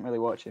low. I wasn't really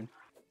watching.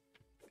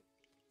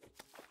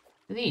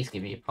 Do these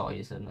give you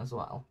poison as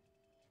well?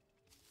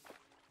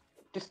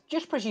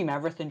 Just presume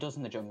everything does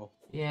in the jungle.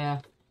 Yeah.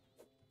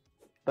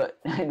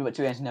 But to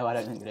be honest, no, I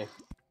don't think they do.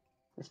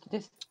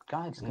 This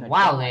guy's gonna.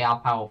 Wow, die. they are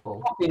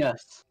powerful.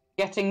 Happiness.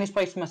 Getting this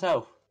place for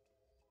myself.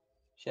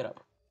 Shut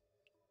up.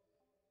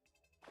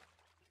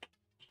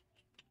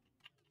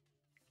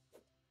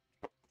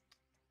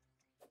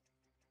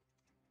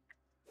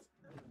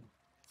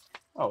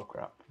 Oh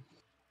crap.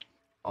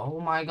 Oh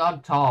my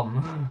god,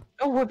 Tom.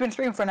 Oh, we've been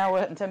streaming for an hour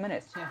and 10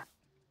 minutes. Yeah.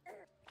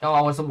 Oh,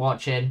 I wasn't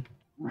watching.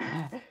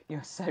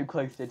 You're so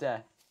close to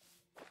death.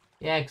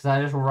 Yeah, because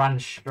I just ran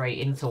straight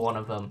into one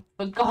of them.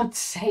 For God's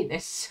sake,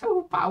 they're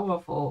so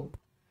powerful.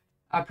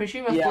 I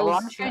presume a full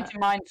I'm just going to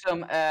mine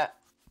some. A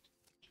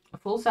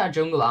full set of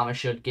jungle armor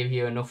should give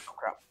you enough. Oh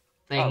crap.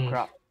 Thing. Oh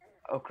crap.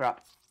 Oh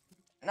crap.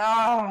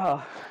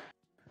 No.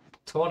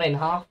 Torn in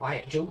half by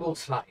a jungle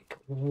spike.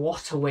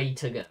 What a way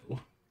to go.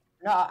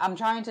 No, I'm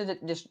trying to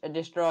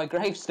destroy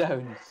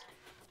gravestones.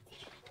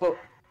 But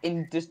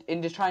in just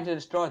trying to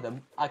destroy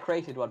them, I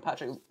created one.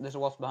 Patrick, there's a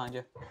wasp behind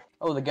you.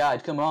 Oh, the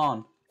guide, come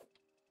on.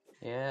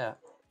 Yeah.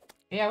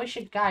 Yeah, we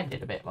should guide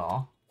it a bit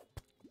more.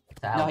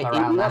 To help he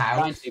around the was house.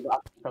 trying to, but I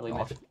probably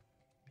God, missed.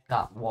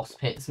 that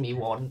wasp hits me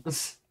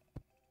once.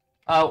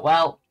 Oh,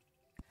 well.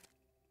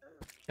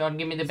 Do you want to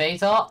give me the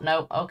bait or?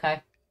 No,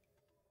 okay.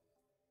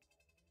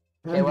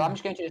 Okay, well, I'm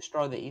just going to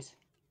destroy these.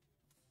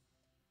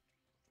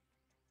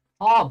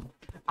 Tom,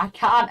 I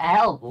can't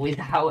help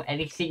without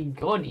anything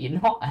good.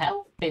 You're not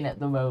helping at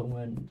the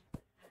moment.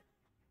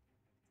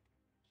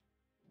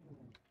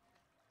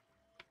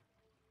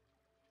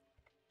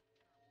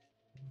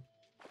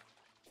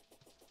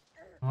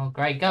 Oh,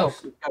 great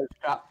ghost. Ghost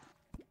trap.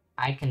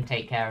 I can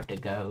take care of the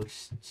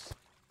ghosts.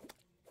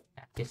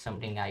 That is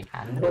something I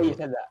can Oh, you do.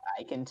 said that.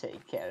 I can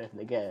take care of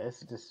the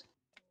ghost. Just...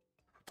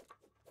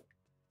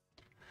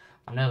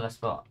 I'm nervous,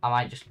 but I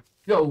might just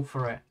go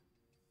for it.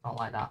 Not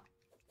like that.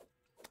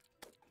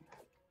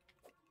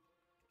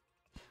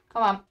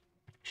 Come on.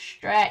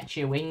 Stretch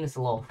your wings,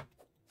 love.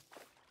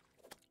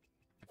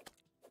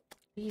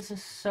 These are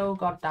so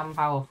goddamn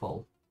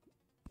powerful.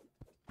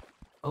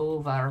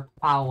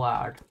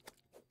 Overpowered.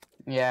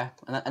 Yeah,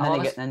 and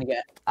then you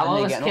get. I've then you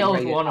almost get an killed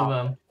upgraded one of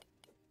armor. them.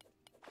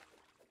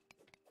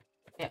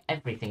 Yeah,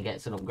 everything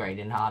gets an upgrade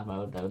in hard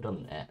mode though,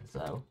 doesn't it?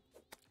 So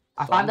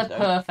I found the Slimes don't.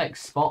 perfect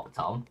spot,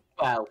 Tom.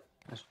 Well,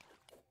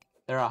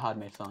 there are hard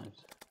made slimes.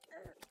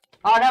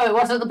 Oh no, it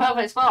wasn't the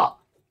perfect spot.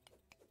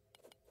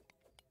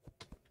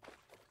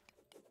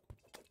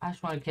 I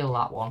just want to kill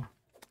that one.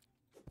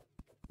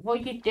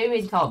 What are you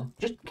doing, Tom?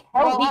 Just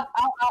help me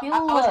I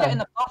was them. getting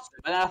the bottom,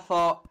 and I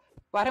thought,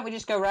 why don't we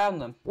just go round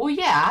them? Well,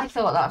 yeah, I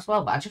thought that as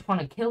well, but I just want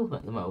to kill them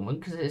at the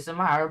moment because it's a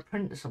matter of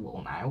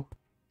principle now.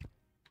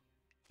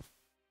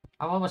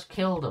 I've almost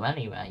killed them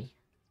anyway.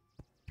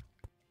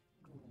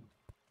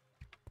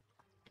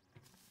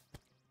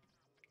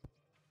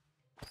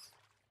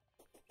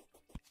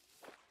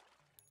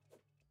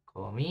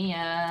 Come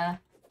here.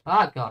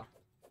 Oh god.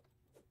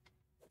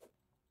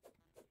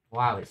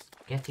 Wow, it's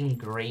getting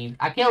green.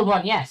 I killed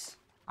one, yes!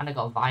 And I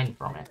got a vine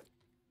from it.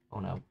 Oh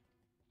no.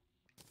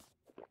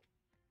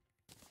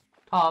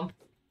 Tom.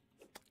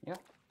 Yeah?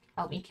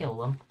 Help me kill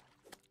them.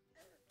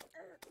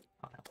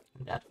 Oh no,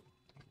 I'm dead.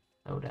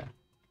 So dead.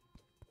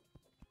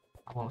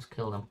 I almost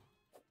killed them.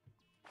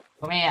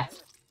 Come here!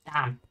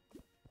 Damn!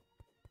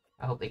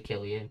 I hope they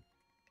kill you.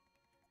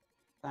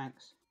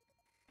 Thanks.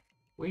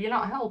 Well, you're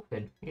not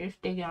helping. You're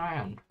just digging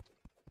around.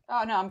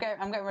 Oh no, I'm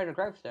getting rid of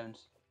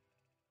gravestones.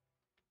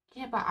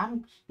 Yeah, but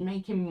I'm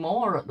making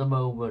more at the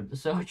moment,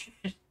 so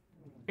just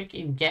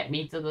freaking get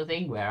me to the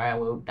thing where I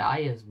won't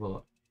die as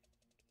much.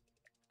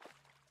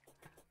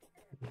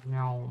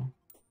 No.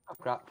 Oh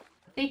crap.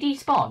 They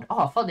despawned? Oh,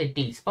 I thought they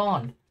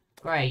despawned.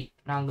 Great,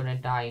 now I'm gonna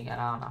die again,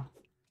 aren't I?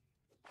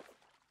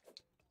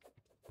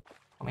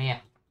 Come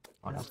here.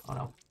 Oh no, oh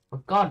no. For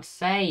God's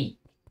sake!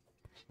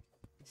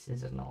 This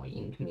is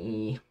annoying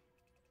me.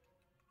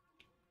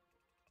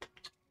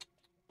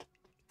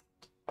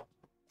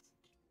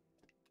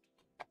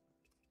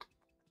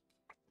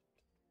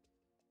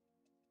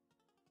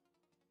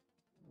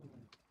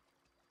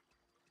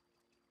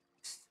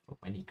 So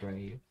many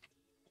graves.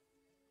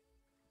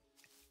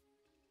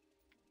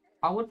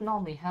 I would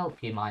normally help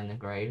you mine the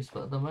graves,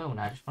 but at the moment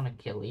I just want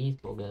to kill these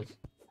buggers.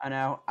 I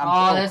know.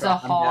 Oh, there's a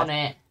I'm dead.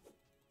 hornet.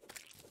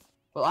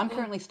 Well, I'm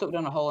currently stuck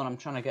down a hole and I'm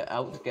trying to get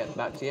out to get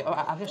back to you. Oh,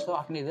 I just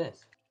thought I can do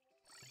this.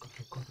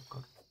 God.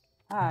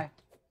 Hi.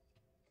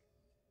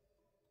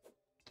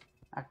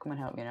 I'll come and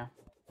help you now.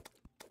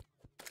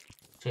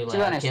 Too To be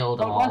late, I honest, killed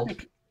them all.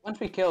 once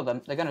we kill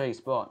them, they're gonna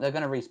respawn. They're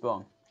gonna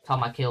respawn.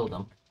 Tom, I killed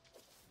them.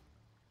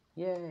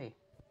 Yay.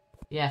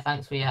 Yeah,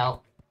 thanks for your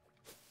help.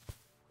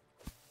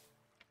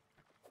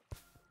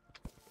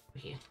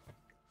 Here.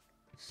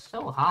 It's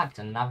so hard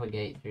to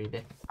navigate through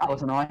this. That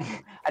was annoying.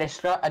 I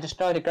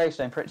destroyed a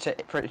gravestone for it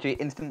to be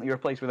instantly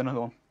replaced with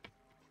another one.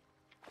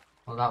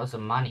 Well, that was a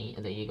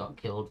man-eater that you got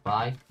killed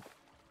by.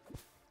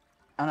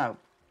 I know.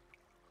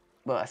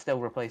 But I still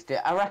replaced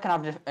it. I reckon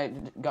I've just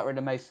got rid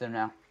of most of them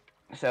now.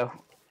 So.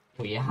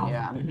 Well, yeah.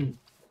 Yeah.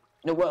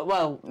 No,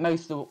 well,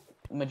 most of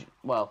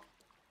well.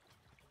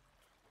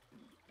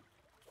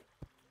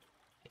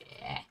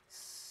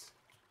 Yes.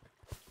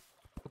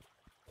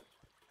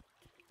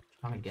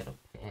 Trying to get up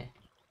here.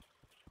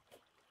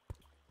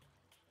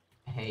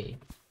 Hey.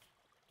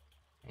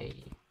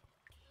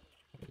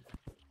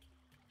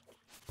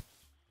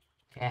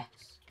 Yes.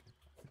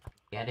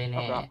 Get in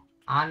here. God.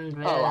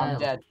 Anvil. Oh, I'm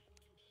dead.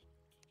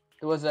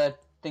 There was a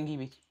thingy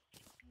beetle.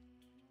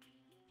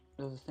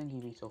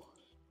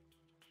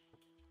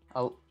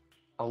 A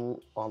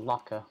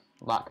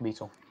lack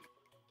beetle.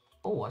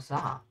 Oh, what's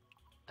that?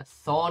 A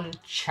thorn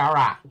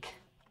charak.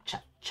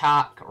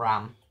 Chark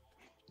ram.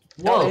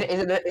 Whoa. Oh,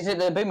 is it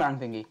the boomerang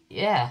thingy?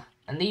 Yeah,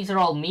 and these are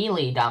all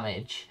melee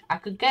damage. I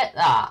could get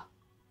that.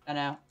 I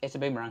know, it's a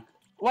boomerang.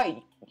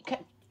 Wait,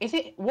 is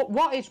it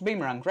what is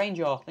boomerang? Range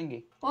or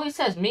thingy? Well, it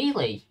says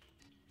melee.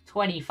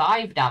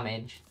 25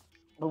 damage.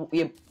 Well,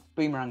 yeah,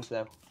 boomerangs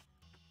though.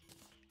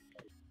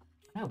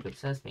 No, but it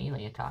says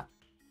melee attack.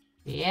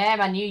 Yeah,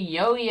 my new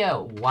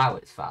yo-yo. Wow,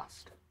 it's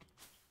fast.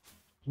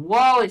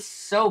 Whoa, it's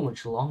so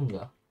much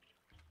longer.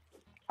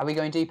 Are we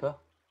going deeper?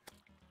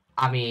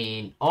 I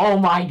mean, oh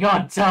my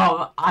god,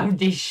 Tom, I'm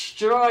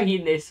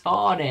destroying this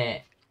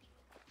hornet.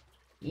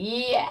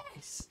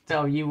 Yes!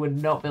 Tom, you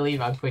would not believe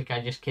how quick I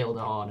just killed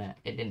a hornet.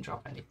 It didn't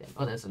drop anything.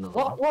 Oh, there's another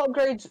one. What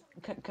upgrades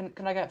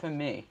can I get from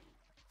me?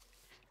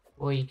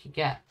 Well, you could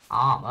get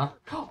armor.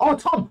 Oh,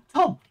 Tom,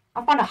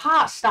 I found a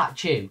heart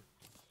statue.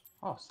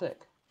 Oh,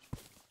 sick.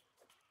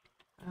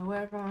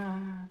 Where are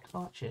my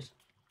torches?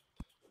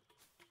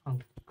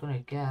 I'm gonna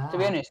get. To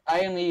be honest,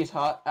 I only use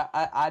heart.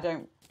 I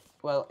don't.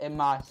 Well, in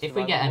my. If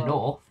we get world,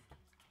 enough,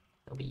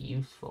 it'll be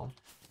useful.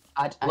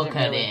 I Look don't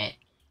at really... it.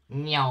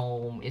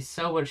 Meow. It's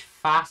so much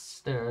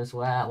faster as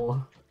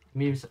well.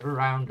 Moves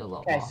around a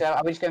lot Okay, more. so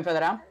are we just going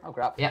further down? Oh,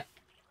 crap. Yep.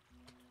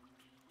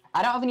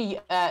 I don't have any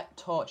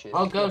torches.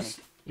 Oh,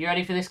 Ghost. You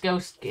ready for this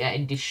ghost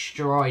getting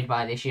destroyed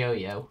by this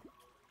yo-yo?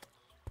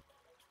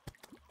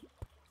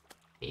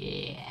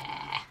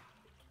 Yeah.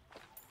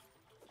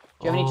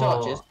 Do you have any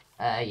torches?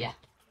 Yeah.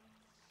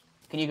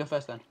 Can you go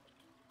first then?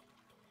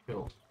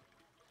 Sure.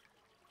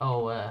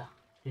 Oh,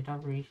 did I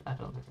reach? I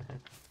don't think I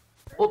did.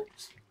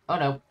 Oops. Oh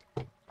no.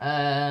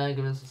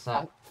 Give us a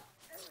sec.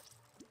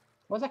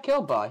 What was I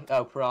killed by?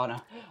 Oh,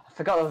 piranha. I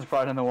forgot there was a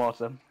piranha in the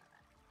water.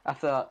 I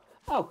thought,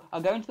 oh,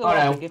 I'll go into the water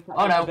and give that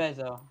to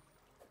Bezo.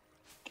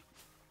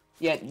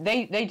 Yeah,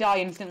 they die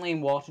instantly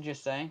in water,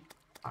 just saying.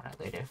 Oh no,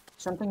 they do.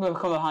 Something will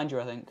come behind you,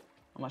 I think.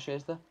 I'm not sure,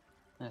 is there?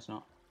 No, it's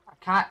not.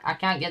 I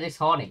can't get this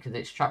hornet because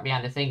it's trapped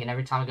behind a thing, and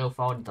every time I go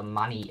forward, the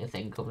man-eater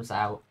thing comes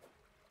out.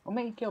 What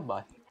made you killed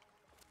by?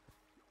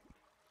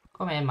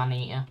 Come here,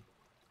 man-eater.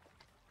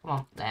 Come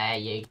on. There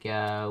you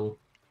go.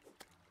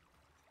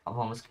 I've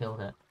almost killed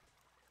it.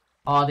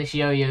 Oh, this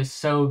yo-yo's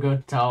so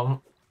good,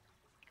 Tom.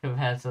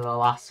 Compared to the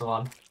last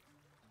one.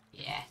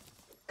 Yeah.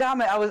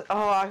 Damn it,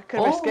 I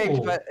could have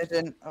escaped, but it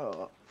didn't.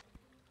 Oh.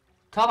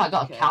 Tom, I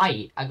got Okay. a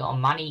kite. I got a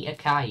man-eater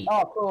kite.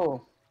 Oh,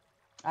 cool.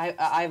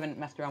 I haven't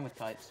messed around with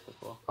kites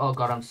before. Oh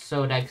god, I'm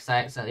so dead because I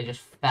accidentally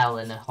just fell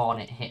and the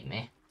hornet hit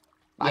me.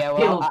 Yeah, I well,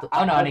 killed...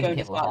 Oh no, I was didn't going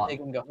to kill the start hornet.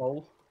 digging a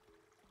hole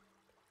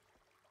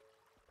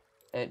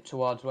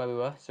towards where we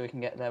were, so we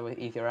can get there with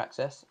easier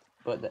access.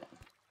 But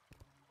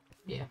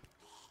Yeah.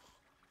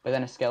 But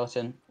then a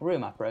skeleton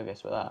ruined my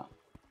progress with that.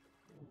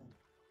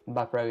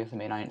 By progress, I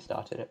mean I ain't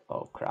started it.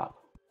 Oh crap!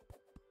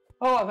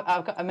 Oh,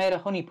 I made a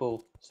honey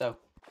pool. So,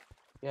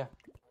 yeah,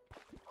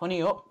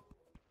 honey up.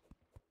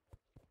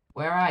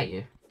 Where are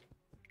you?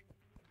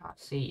 Can't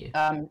see you.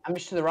 I'm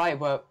just to the right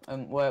where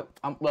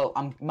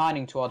I'm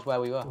mining towards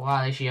where we were.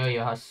 Wow, this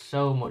yo-yo has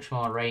so much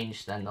more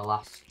range than the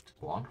last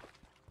one.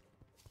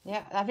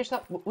 Yeah, I've just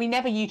thought we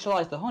never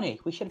utilised the honey.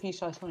 We should have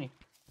utilised honey.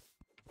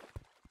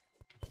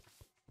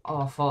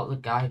 Oh, I thought the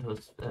guide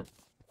was a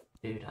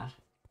doodad.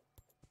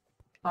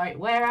 Alright,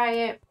 where are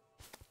you?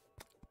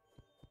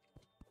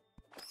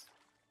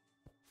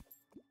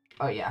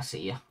 Oh yeah, I see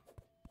you.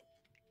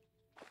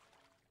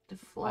 The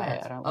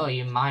flares. Oh,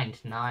 you mined.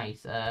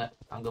 Nice.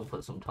 I'm gonna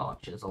put some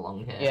torches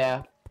along here.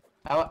 Yeah.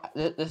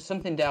 There's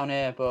something down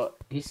here, but...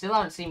 You still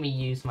haven't seen me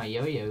use my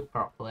yo-yo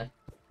properly.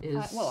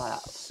 It's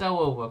so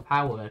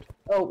overpowered.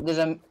 Oh, there's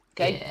a...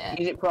 Okay, yeah.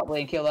 Use it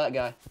properly and kill that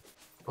guy.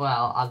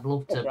 Well, I'd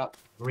love to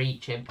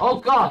reach him. Oh,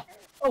 God!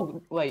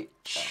 Oh, wait.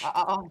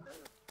 I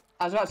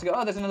was about to go,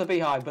 oh, there's another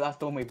beehive, but that's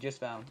the one we've just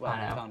found. Well,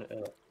 I know. We found it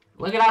earlier.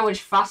 Look at how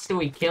much faster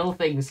we kill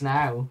things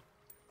now.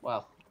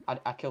 Well,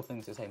 I kill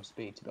things at the same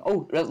speed.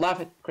 Oh,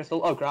 lava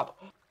crystal. Oh, crap.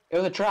 It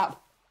was a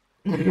trap.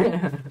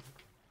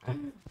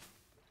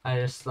 I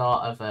just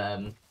thought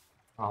of,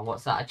 oh,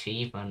 what's that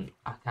achievement?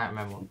 I can't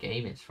remember what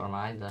game it's from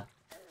either.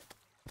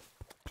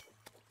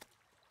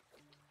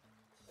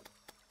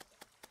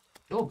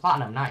 Oh,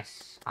 platinum,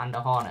 nice. And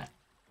a hornet.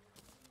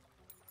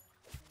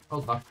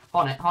 Oh god,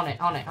 hornet.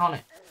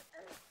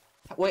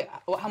 Wait,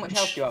 how much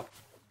health do you have?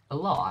 A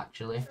lot,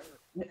 actually.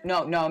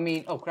 No, I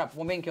mean, oh crap,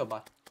 we're being killed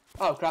by.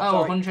 Oh crap, Oh,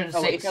 sorry.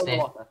 160. Oh,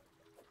 wait,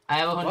 I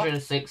have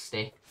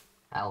 160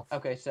 health.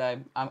 Okay, so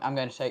I'm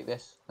going to take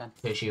this then.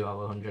 Because you have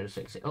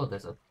 160. Oh,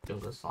 there's a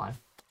jungle slime.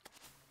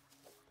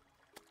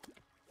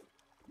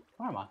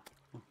 Where am I?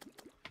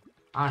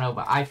 I don't know,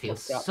 but I feel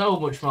so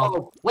much more.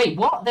 Oh. Wait,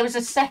 what? There was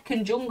a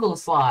second jungle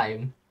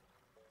slime.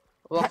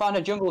 Well, I found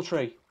a jungle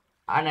tree.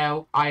 I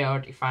know. I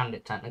already found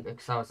it technically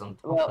because I was on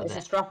top of it.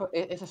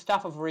 It's a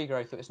staff of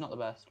regrowth, so it's not the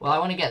best. Well, I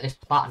want to get this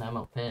platinum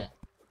up here.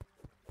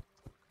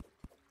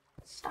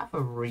 Staff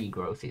of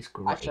regrowth is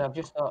great. Actually, I've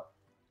just thought.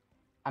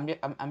 I'm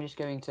just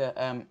going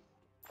to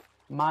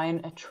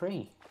mine a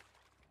tree.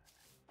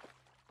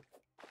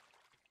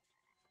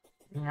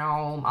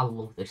 No, I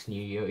love this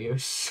new yo-yo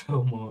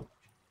so much.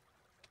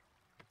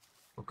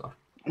 Oh god.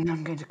 And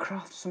I'm going to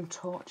craft some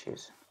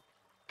torches.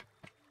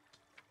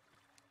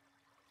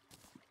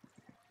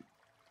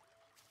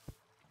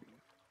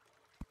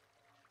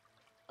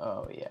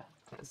 Oh yeah.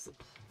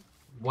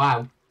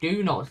 Wow,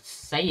 do not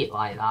say it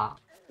like that.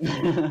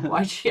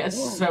 Why'd you get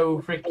so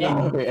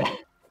freaking... Oh, yeah.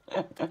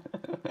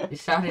 It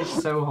sounded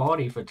so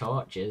horny for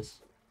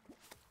torches.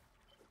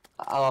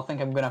 I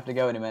think I'm gonna have to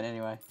go in a minute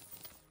anyway.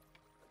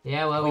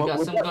 Yeah, well, we got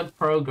some good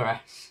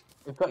progress.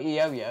 We've got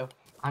your yo-yo.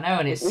 I know,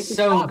 and it's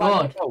so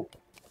good.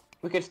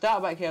 We could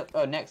start back here.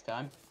 Oh, next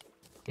time.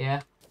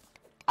 Yeah.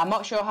 I'm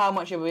not sure how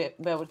much you'll be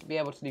able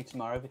to do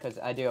tomorrow because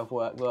I do have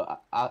work,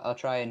 but I'll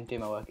try and do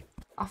my work.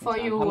 I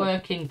thought you were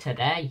working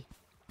today.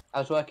 I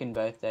was working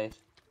both days.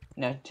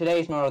 No,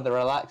 today's more of the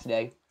relaxed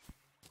day.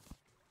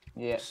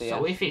 Yeah.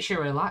 So if it's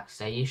your relaxed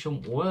day, you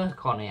shouldn't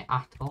work on it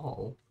at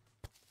all.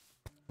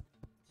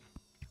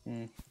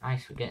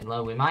 Nice, we're getting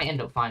low. We might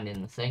end up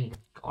finding the thing.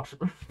 God,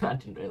 I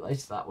didn't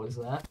realise that was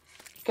there.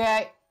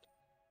 Okay.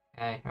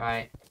 Okay,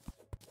 right.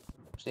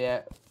 So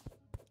yeah.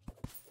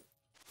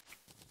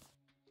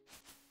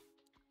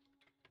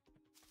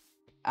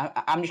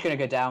 I'm just gonna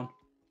go down.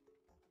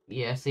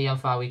 Yeah, see how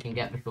far we can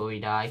get before we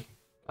die.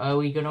 Are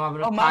we gonna have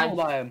enough time?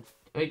 Biome.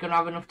 Are we gonna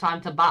have enough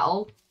time to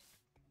battle?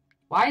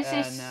 Why is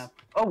this? No.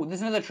 Oh,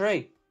 there's another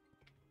tree.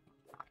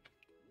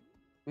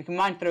 We can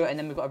mine through it, and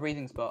then we've got a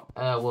breathing spot.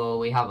 Well,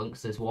 we haven't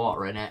because there's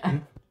water in it.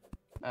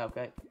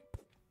 Okay.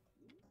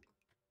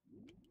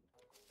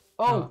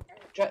 Oh,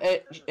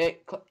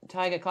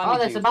 tiger climbing. Oh,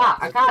 there's a bat.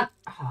 I can't.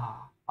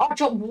 Oh, I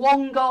dropped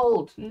 1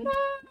 gold. No.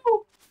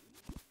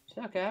 It's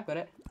okay, I've got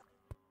it.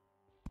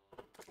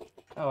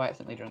 Oh, I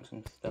accidentally drank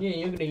some stuff. Yeah,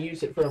 you're gonna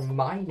use it for a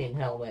mining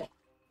helmet.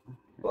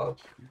 Well,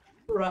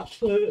 rat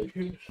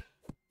purchase.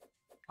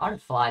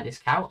 I'd fly this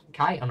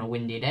kite on a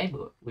windy day,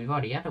 but we've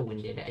already had a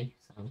windy day,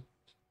 so.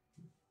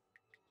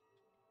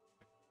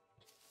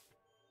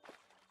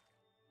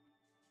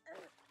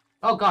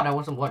 Oh god, I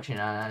wasn't watching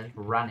and I just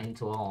ran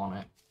into a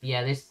hornet.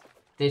 Yeah,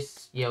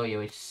 this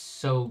yo-yo is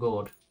so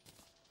good.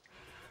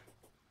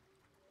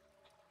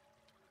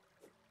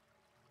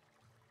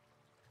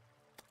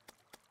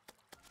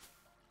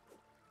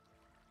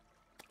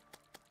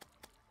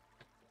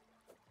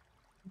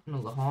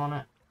 Another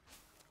hornet.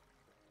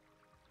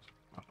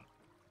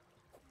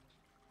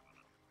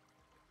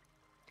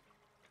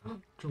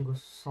 jungle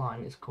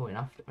slime is coming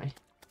after me.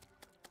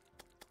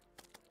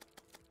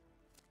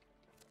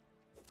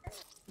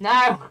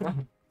 No!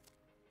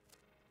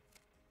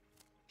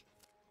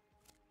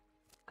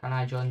 Can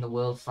I join the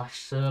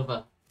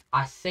world/server?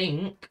 I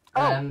think,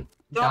 Dark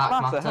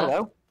Dark Master,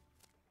 hello.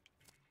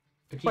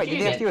 Wait,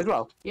 did they ask you as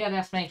well? Yeah, they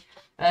asked me.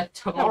 No,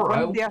 Tomorrow...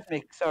 when did they ask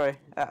me? Sorry,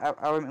 I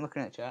wasn't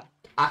looking at chat.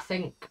 I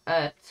think,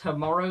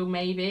 tomorrow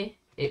maybe?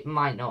 It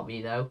might not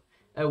be, though.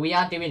 We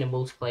are doing a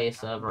multiplayer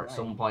server at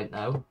some point,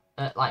 though.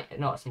 Like,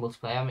 not a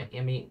multiplayer,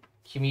 I mean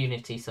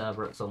community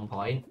server at some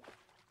point.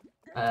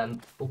 Oh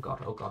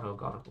god, oh god, oh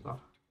god, oh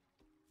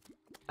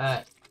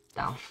god.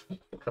 Damn,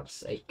 for God's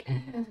sake.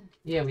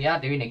 Yeah, we are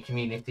doing a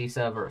community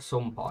server at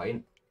some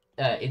point.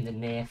 In the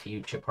near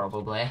future,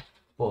 probably.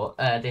 But,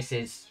 this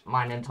is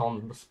mine and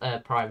Tom's,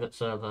 private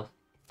server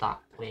that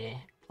we're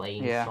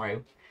playing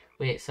through.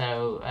 We're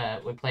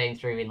playing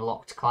through in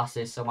locked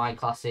classes. So my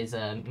class is,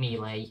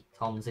 melee,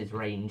 Tom's is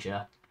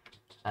ranger.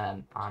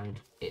 And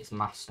it's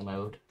master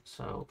mode,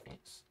 so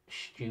it's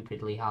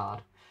stupidly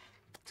hard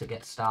to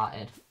get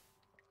started.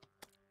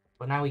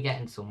 But now we're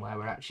getting somewhere,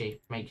 we're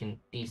actually making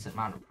a decent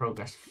amount of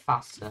progress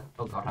faster.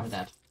 Oh god, I'm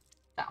dead.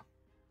 Down.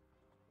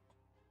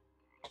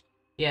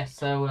 Yeah,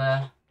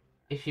 so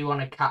if you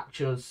want to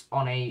catch us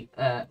on a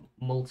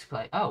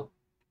multiplayer... Oh,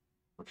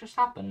 what just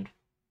happened?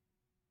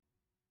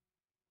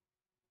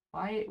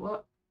 Why,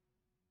 what?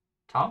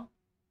 Tom?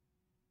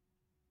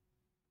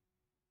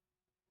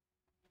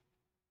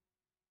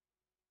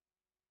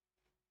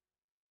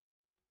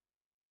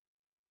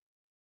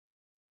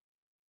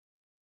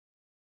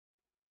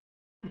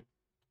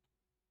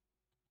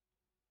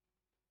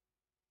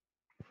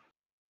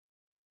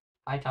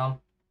 Hi, Tom.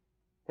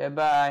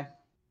 Goodbye.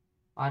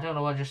 I don't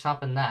know what just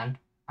happened then.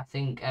 I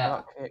think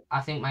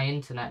my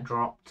internet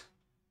dropped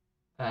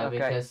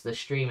because the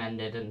stream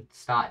ended and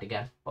started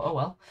again. But oh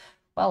well.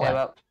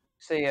 Well,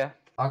 see ya.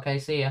 Okay,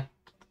 see ya.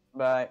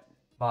 Bye.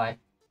 Bye.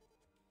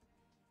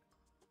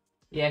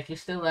 Yeah, if you're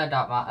still there,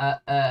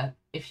 Darkmat,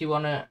 if you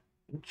wanna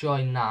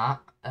join that,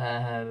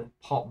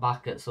 pop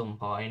back at some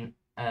point.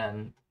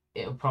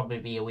 It'll probably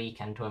be a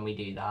weekend when we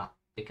do that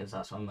because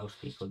that's when most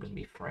people are gonna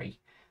be free.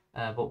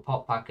 But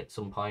pop back at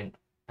some point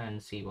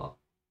and see what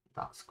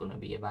that's gonna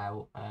be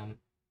about.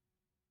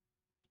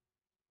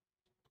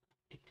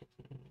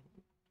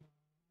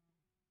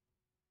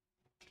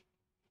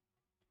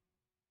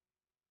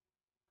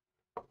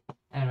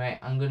 Anyway,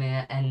 I'm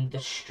gonna end the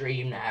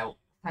stream now.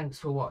 Thanks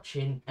for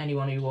watching.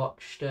 Anyone who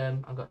watched,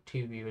 I've got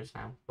 2 viewers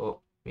now, but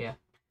yeah,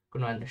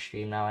 gonna end the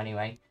stream now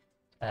anyway.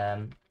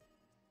 But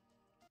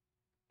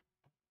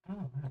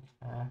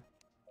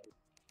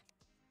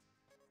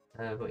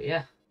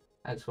yeah,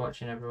 thanks for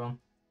watching, everyone.